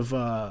just kind of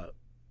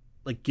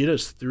like get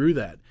us through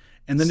that.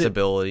 And then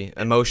stability,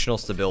 emotional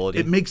stability.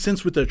 It makes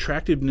sense with the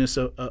attractiveness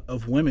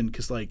of women,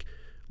 because like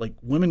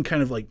women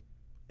kind of like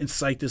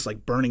incite this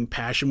like burning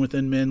passion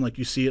within men. Like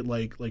you see it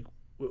like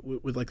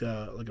with like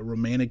a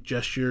romantic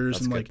gestures.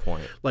 That's and a like good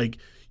point. Like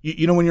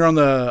when you're on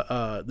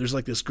the there's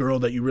like this girl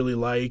that you really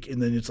like,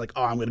 and then it's like,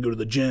 oh, I'm gonna go to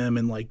the gym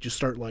and like just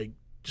start like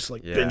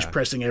bench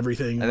pressing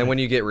everything. And then when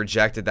you get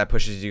rejected, that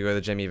pushes you to go to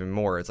the gym even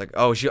more. It's like,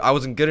 oh, I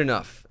wasn't good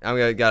enough.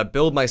 I gotta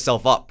build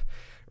myself up,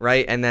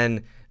 right? And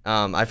then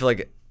I feel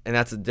like, and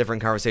that's a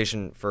different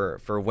conversation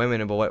for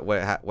women about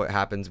what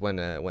happens when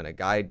a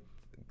guy,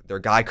 their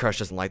guy crush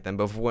doesn't like them.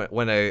 But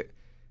when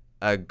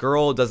a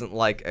girl doesn't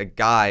like a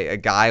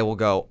guy will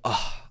go,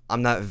 oh,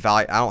 I'm not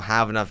value. I don't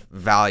have enough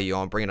value. I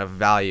don't bring enough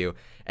value,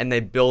 and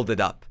they build it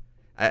up,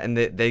 and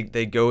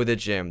they go to the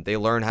gym. They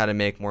learn how to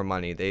make more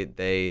money.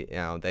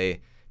 They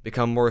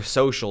become more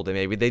social.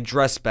 They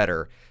dress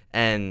better,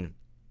 and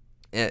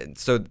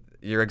so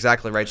you're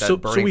exactly right. That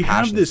burning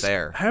passion is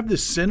there. Have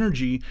this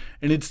synergy,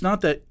 and it's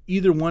not that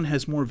either one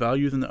has more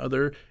value than the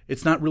other.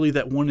 It's not really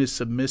that one is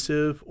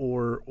submissive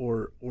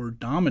or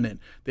dominant.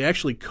 They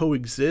actually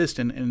coexist,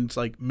 and it's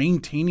like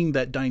maintaining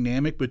that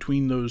dynamic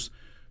between those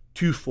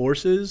two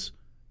forces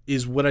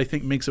is what I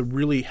think makes a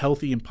really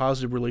healthy and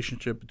positive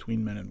relationship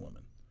between men and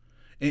women.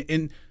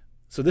 And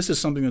so this is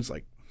something that's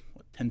like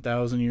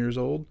 10,000 years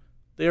old.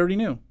 They already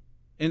knew,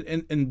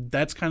 and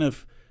that's kind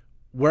of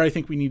where I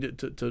think we need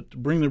to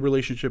bring the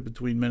relationship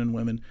between men and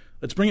women.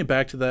 Let's bring it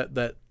back to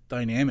that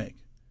dynamic,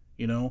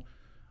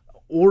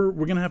 or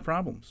we're gonna have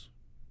problems.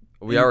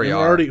 We already are.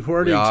 We're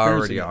already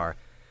experiencing it.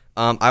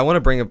 I want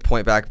to bring a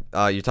point back.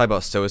 You talk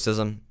about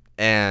stoicism,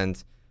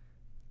 and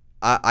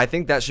I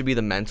think that should be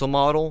the mental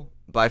model.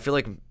 But I feel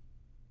like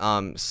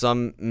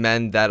some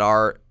men that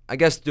are, I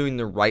guess, doing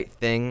the right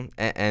thing,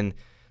 and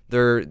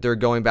they're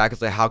going back and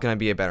say, how can I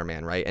be a better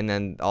man, right? And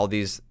then all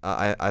these,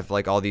 I feel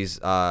like all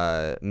these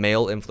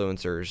male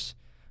influencers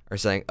are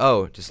saying,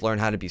 oh, just learn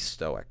how to be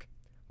stoic,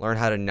 learn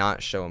how to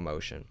not show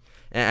emotion.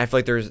 And I feel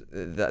like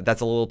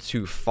that's a little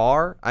too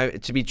far.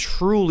 To be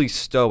truly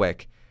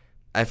stoic,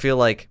 I feel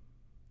like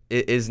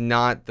it is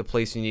not the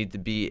place you need to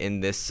be in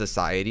this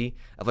society.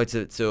 I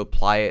feel like to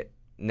apply it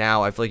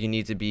now, I feel like you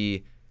need to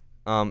be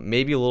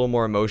maybe a little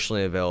more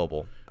emotionally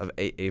available.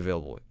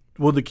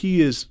 Well, the key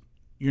is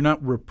you're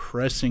not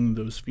repressing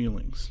those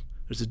feelings.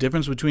 There's a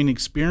difference between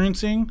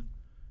experiencing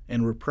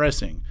and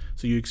repressing.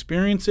 So you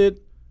experience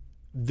it,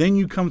 then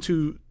you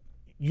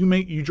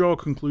draw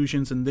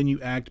conclusions, and then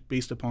you act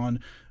based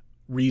upon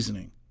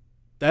reasoning.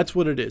 That's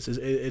what it is.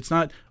 It's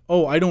not,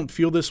 oh, I don't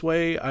feel this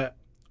way. I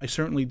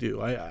certainly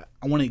do. I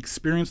want to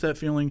experience that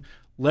feeling,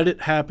 let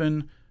it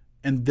happen,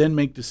 and then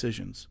make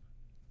decisions.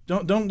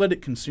 Don't let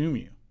it consume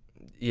you.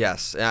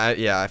 Yes.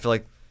 I feel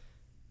like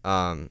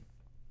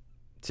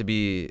to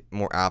be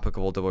more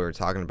applicable to what we were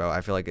talking about,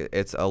 I feel like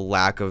it's a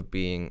lack of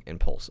being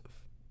impulsive,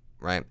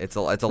 right? It's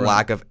a right.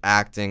 lack of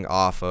acting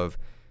off of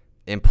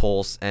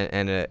impulse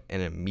and an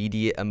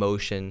immediate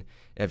emotion.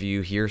 If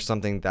you hear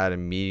something that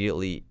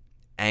immediately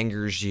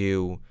angers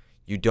you,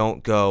 you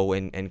don't go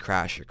and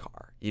crash your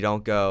car. You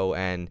don't go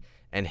and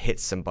hit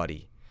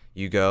somebody.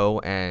 You go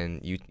and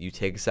you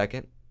take a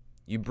second,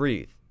 you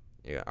breathe.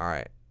 You go, all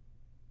right,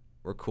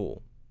 we're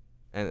cool.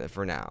 And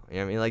for now, you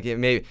know what I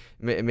mean? Like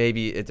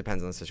maybe it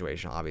depends on the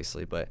situation,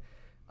 obviously, but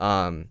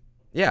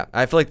yeah,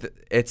 I feel like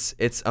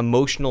it's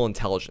emotional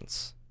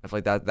intelligence. I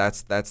feel like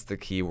that's the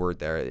key word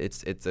there.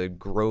 It's a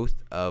growth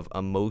of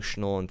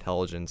emotional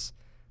intelligence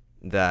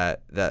that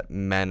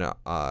men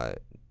are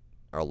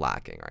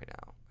lacking right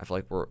now. I feel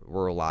like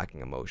we're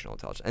lacking emotional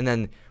intelligence, and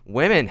then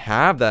women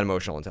have that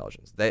emotional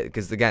intelligence.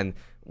 Because again,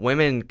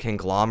 women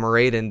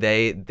conglomerate and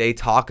they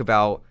talk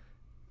about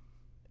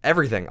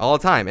everything all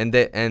the time, and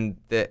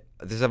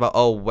there's about,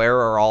 oh, where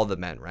are all the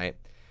men, right?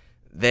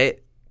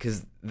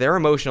 Because their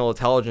emotional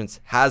intelligence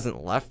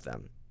hasn't left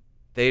them.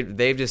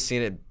 They've just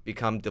seen it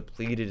become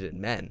depleted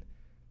in men,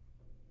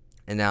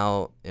 and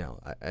now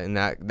and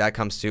that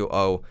comes to,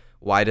 oh,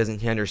 why doesn't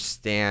he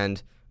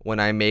understand when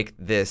I make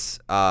this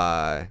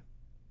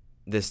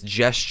this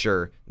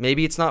gesture?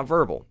 Maybe it's not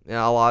verbal.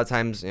 A lot of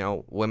times,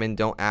 women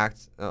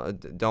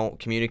don't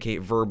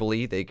communicate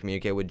verbally. They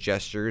communicate with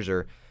gestures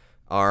or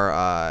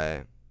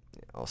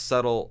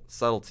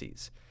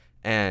subtleties.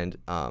 And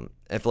I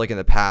feel like in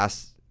the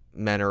past,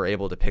 men are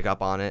able to pick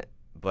up on it,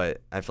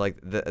 but I feel like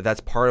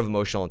that's part of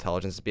emotional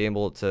intelligence, being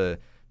able to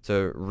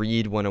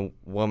read when a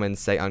woman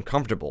say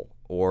uncomfortable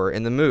or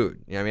in the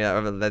mood.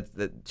 That's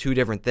two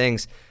different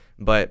things,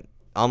 but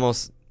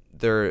almost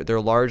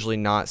they're largely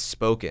not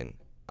spoken.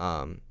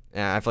 And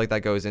I feel like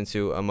that goes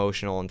into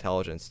emotional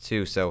intelligence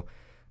too. So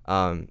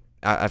I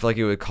feel like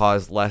it would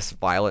cause less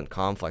violent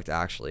conflict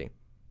actually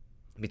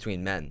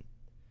between men.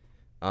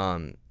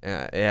 It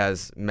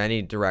has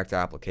many direct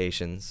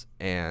applications,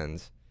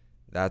 and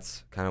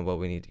that's kind of what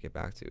we need to get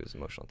back to, is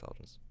emotional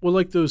intelligence. Well,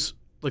 like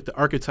the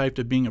archetype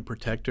of being a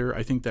protector,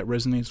 I think that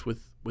resonates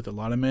with a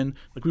lot of men.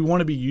 Like, we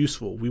want to be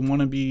useful. We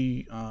want to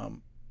be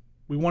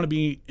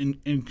in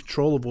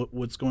control of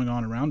what's going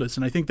on around us.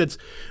 And I think that's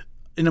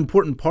an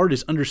important part,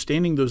 is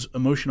understanding those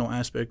emotional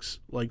aspects,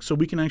 like, so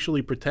we can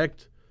actually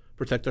protect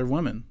our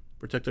women,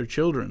 protect our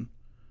children,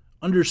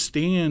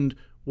 understand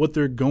what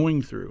they're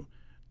going through.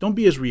 Don't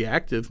be as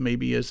reactive,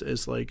 maybe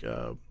as like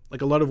a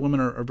lot of women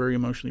are very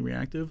emotionally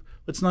reactive.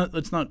 Let's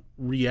not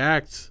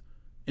react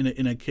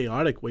in a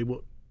chaotic way.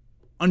 But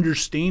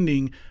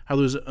understanding how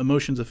those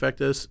emotions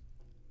affect us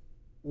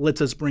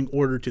lets us bring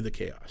order to the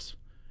chaos,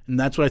 and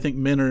that's what I think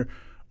men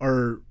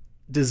are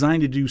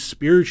designed to do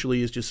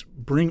spiritually, is just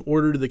bring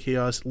order to the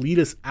chaos, lead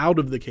us out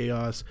of the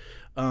chaos.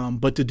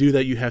 But to do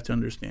that, you have to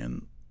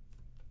understand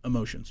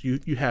emotions.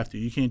 You have to.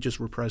 You can't just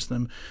repress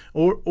them,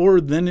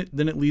 or then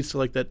it leads to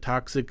like that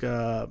toxic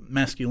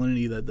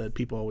masculinity that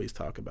people always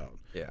talk about.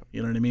 Yeah,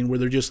 you know what I mean? Where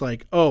they're just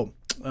like, oh,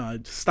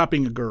 stop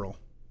being a girl.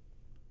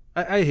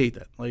 I hate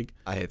that. Like,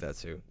 I hate that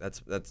too.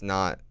 That's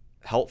not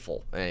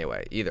helpful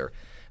anyway either.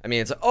 I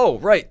mean, it's like, oh,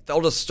 right,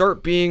 I'll just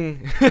start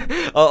being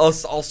I'll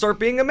start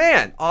being a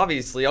man.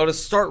 Obviously, I'll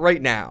just start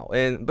right now.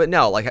 But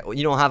no, like,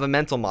 you don't have a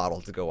mental model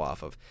to go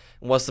off of.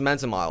 And what's the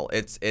mental model?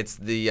 It's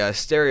the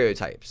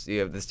stereotypes.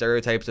 You have the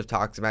stereotypes of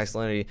toxic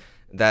masculinity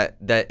that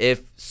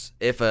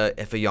if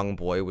a young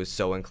boy was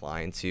so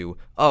inclined to,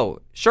 oh,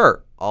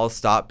 sure, I'll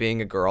stop being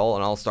a girl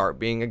and I'll start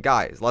being a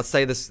guy. Let's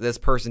say this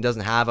person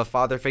doesn't have a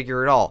father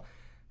figure at all.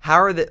 How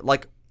are they,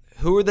 like,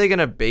 who are they going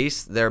to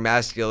base their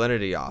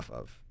masculinity off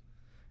of?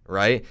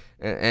 Right?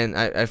 And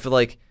I feel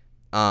like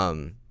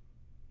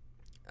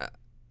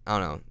I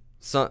don't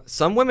know.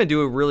 Some women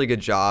do a really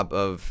good job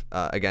of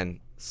again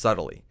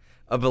subtly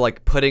of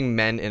like putting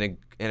men in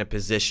a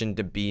position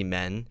to be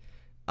men,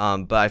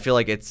 but I feel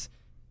like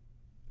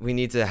we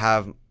need to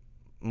have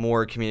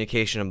more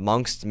communication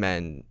amongst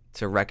men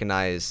to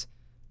recognize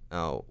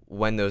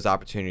when those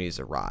opportunities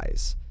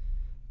arise,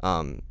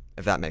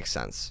 if that makes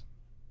sense.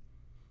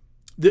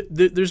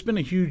 There's been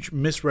a huge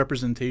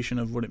misrepresentation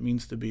of what it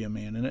means to be a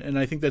man, and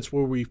I think that's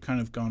where we've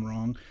kind of gone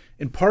wrong.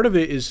 And part of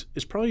it is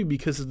probably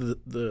because of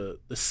the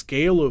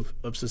scale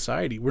of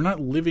society. We're not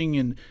living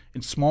in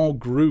small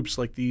groups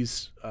like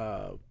these,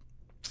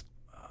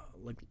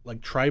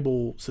 like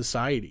tribal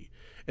society.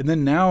 And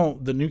then now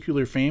the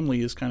nuclear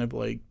family is kind of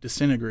like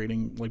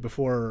disintegrating like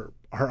before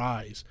our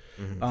eyes.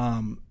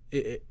 Mm-hmm.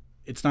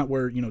 It's not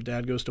where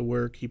dad goes to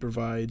work, he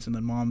provides, and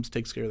then mom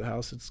takes care of the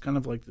house. It's kind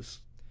of like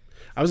this.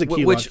 I was a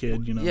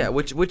kid, Yeah,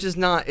 which is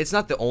not. It's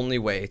not the only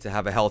way to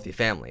have a healthy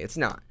family. It's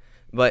not,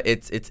 but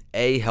it's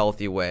a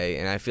healthy way,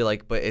 and I feel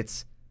like, but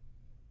it's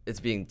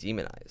being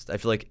demonized. I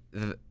feel like,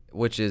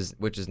 which is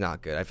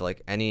not good. I feel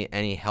like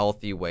any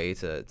healthy way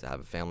to have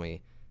a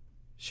family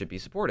should be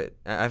supported.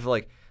 I feel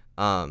like,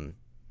 I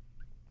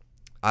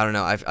don't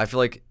know. I feel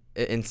like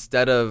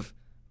instead of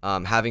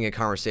having a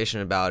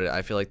conversation about it,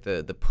 I feel like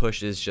the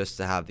push is just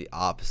to have the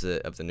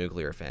opposite of the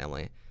nuclear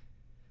family.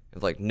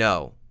 It's like,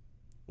 no.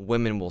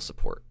 Women will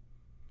support.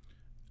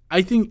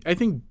 I think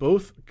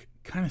both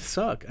kind of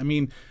suck. I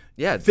mean,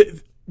 yeah,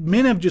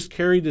 men have just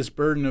carried this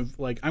burden of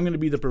like, I'm going to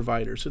be the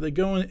provider. So they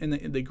go in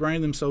and they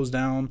grind themselves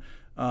down,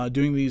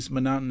 doing these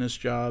monotonous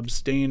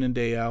jobs day in and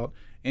day out,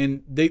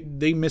 and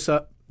they miss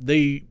up.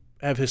 They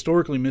have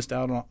historically missed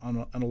out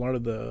on a lot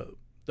of the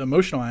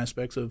emotional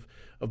aspects of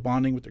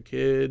bonding with their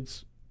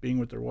kids, being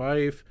with their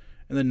wife.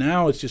 And then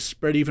now it's just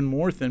spread even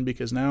more thin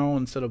because now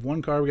instead of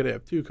one car, we got to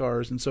have two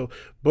cars, and so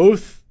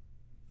both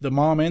the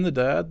mom and the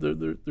dad,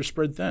 they're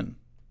spread thin,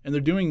 and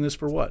they're doing this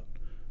for what?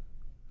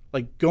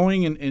 Like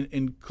going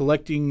and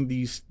collecting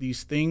these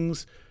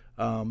things,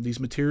 these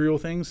material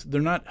things. They're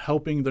not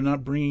helping. They're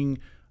not bringing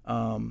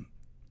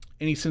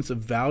any sense of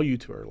value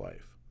to our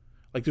life.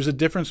 Like there's a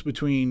difference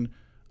between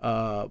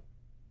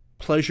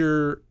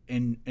pleasure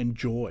and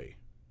joy.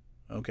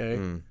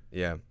 Okay.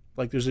 Yeah.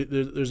 Like there's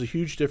a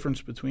huge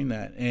difference between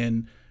that,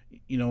 and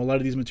a lot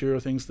of these material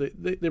things they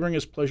bring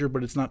us pleasure,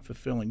 but it's not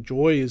fulfilling.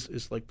 Joy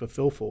is like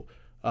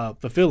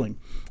fulfilling.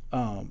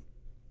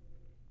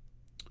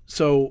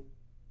 So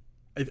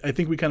I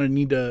think we kind of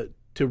need to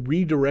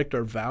redirect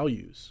our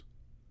values.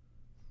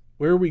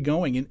 Where are we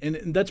going?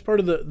 And that's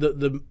part of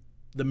the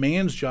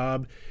man's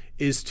job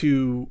is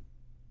to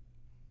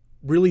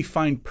really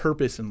find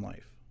purpose in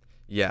life.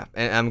 Yeah,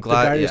 and I'm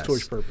glad. To guide us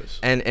towards purpose.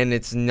 And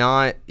it's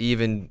not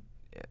even.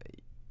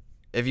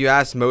 If you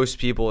ask most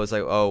people, it's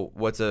like, oh,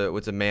 what's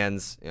a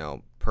man's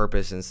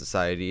purpose in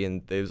society,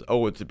 and they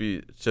it's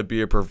to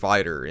be a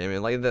provider. I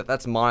mean, like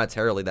that's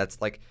monetarily, that's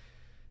like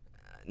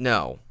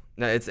no,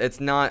 it's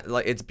not,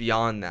 like it's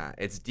beyond that.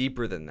 It's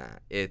deeper than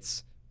that.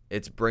 It's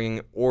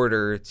bringing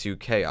order to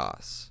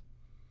chaos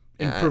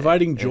and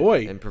providing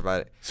joy and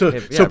provide so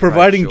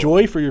providing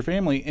joy for your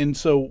family. And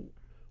so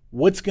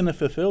what's going to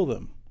fulfill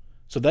them?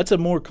 So that's a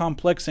more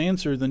complex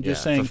answer than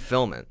just saying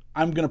fulfillment.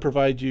 I'm going to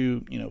provide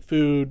you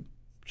food,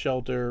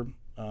 shelter,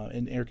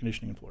 and air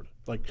conditioning in Florida.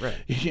 Like, right.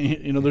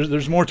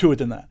 There's more to it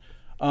than that.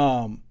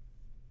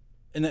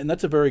 And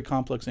that's a very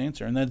complex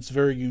answer, and that's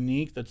very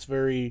unique. That's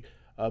very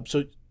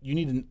so you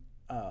need an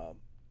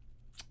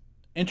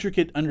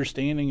intricate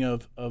understanding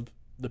of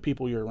the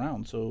people you're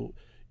around. So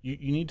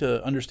you need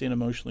to understand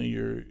emotionally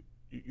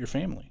your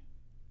family,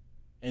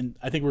 and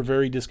I think we're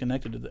very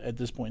disconnected at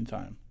this point in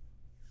time.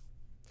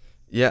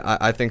 Yeah,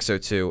 I think so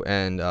too.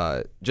 And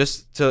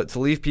just to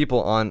leave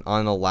people on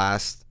a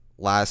last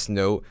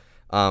note.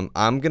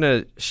 I'm going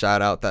to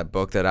shout out that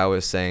book that I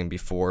was saying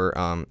before.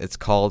 It's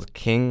called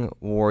King,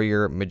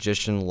 Warrior,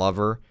 Magician,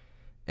 Lover,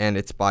 and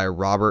it's by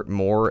Robert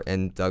Moore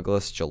and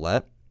Douglas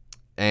Gillette.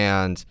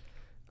 And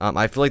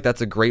I feel like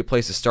that's a great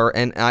place to start.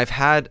 And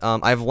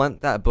I've lent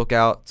that book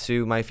out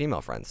to my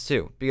female friends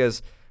too,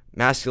 because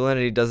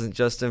masculinity doesn't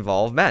just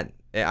involve men.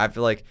 I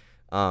feel like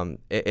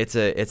it's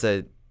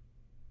a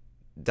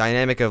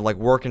dynamic of like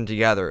working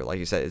together, like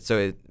you said.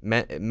 So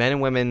men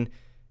and women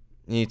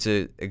need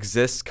to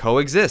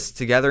coexist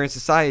together in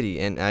society.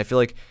 And I feel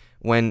like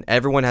when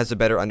everyone has a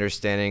better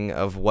understanding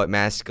of what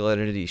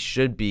masculinity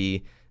should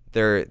be,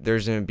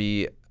 there's going to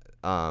be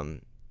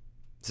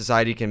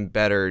society can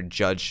better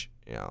judge.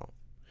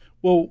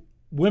 Well,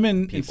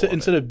 women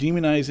instead of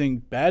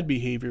demonizing bad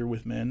behavior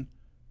with men,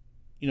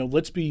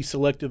 let's be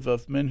selective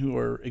of men who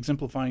are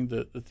exemplifying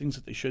the things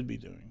that they should be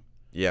doing.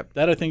 Yep.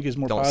 That I think is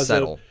more Don't positive.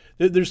 Settle.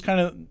 There's kind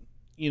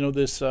of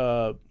this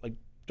like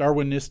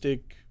Darwinistic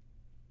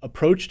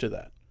approach to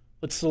that.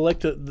 Let's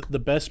select the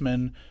best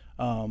men.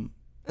 And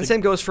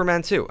same goes for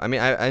men too. I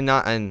mean,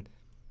 not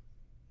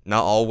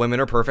all women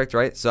are perfect,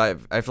 right? So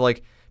I feel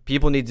like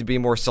people need to be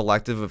more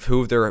selective of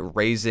who they're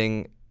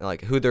raising,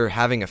 like who they're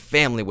having a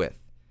family with.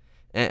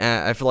 And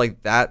I feel like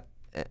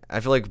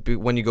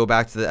when you go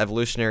back to the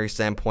evolutionary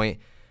standpoint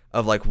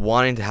of like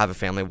wanting to have a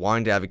family,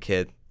 wanting to have a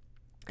kid,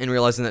 and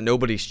realizing that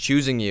nobody's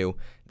choosing you,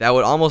 that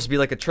would almost be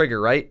like a trigger,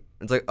 right?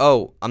 It's like,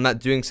 oh, I'm not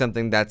doing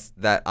something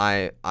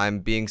that I'm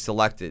being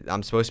selected.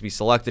 I'm supposed to be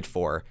selected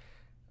for.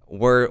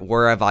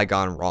 Where have I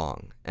gone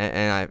wrong?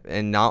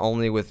 And not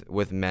only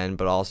with men,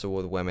 but also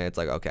with women. It's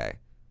like, okay,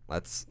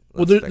 let's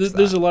fix that.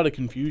 There's a lot of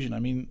confusion. I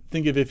mean,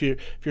 think of if you're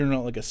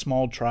in like a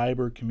small tribe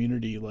or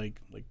community,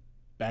 like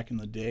back in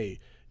the day,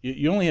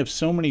 you only have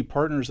so many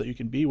partners that you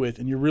can be with,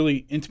 and you're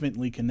really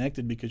intimately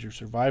connected because your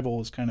survival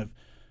is kind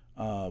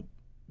of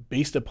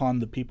based upon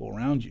the people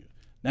around you.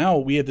 Now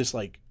we have this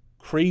like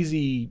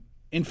crazy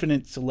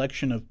infinite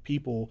selection of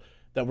people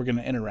that we're going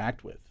to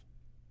interact with.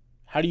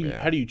 How do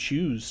you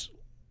choose?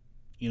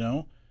 You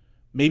know,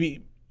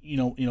 maybe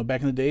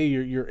back in the day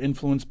you're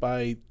influenced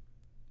by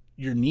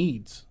your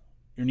needs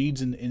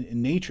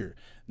in nature.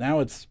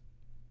 Now it's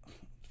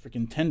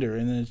freaking Tinder,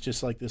 and then it's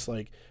just like this,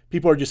 like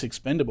people are just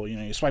expendable.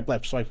 You swipe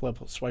left, swipe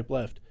left, swipe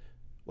left.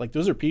 Like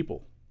those are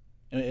people,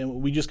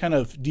 and we just kind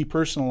of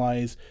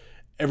depersonalize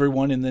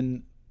everyone, and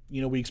then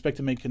we expect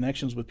to make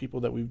connections with people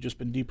that we've just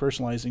been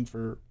depersonalizing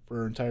for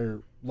our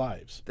entire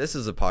lives. This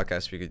is a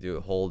podcast we could do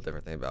a whole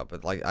different thing about,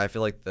 but like I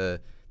feel like the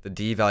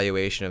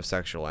devaluation of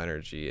sexual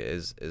energy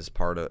is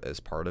part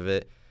of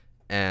it,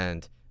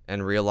 and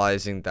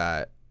realizing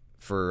that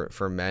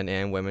for men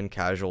and women,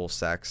 casual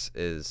sex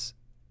is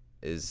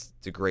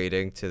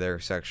degrading to their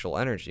sexual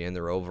energy and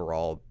their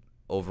overall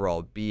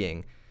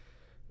being.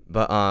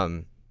 But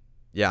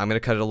yeah, I'm gonna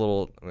cut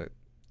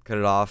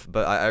it off.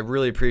 But I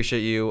really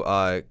appreciate you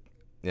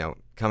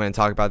come in and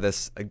talk about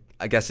this.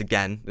 I guess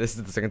again, this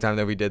is the second time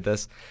that we did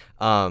this.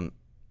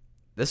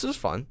 This was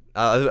fun.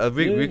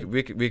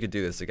 We could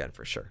do this again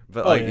for sure.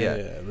 But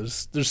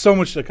there's so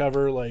much to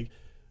cover, like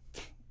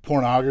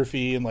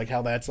pornography and like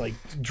how that's like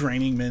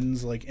draining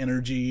men's like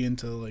energy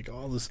into like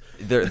all this.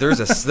 There's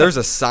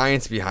a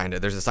science behind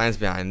it. There's a science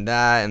behind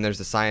that, and there's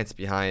a science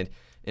behind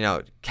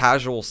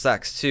casual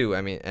sex too.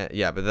 I mean,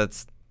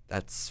 but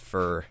that's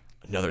for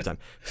another time.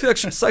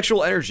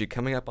 Sexual energy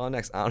coming up on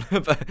next. I don't know.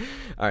 But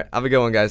all right, have a good one, guys.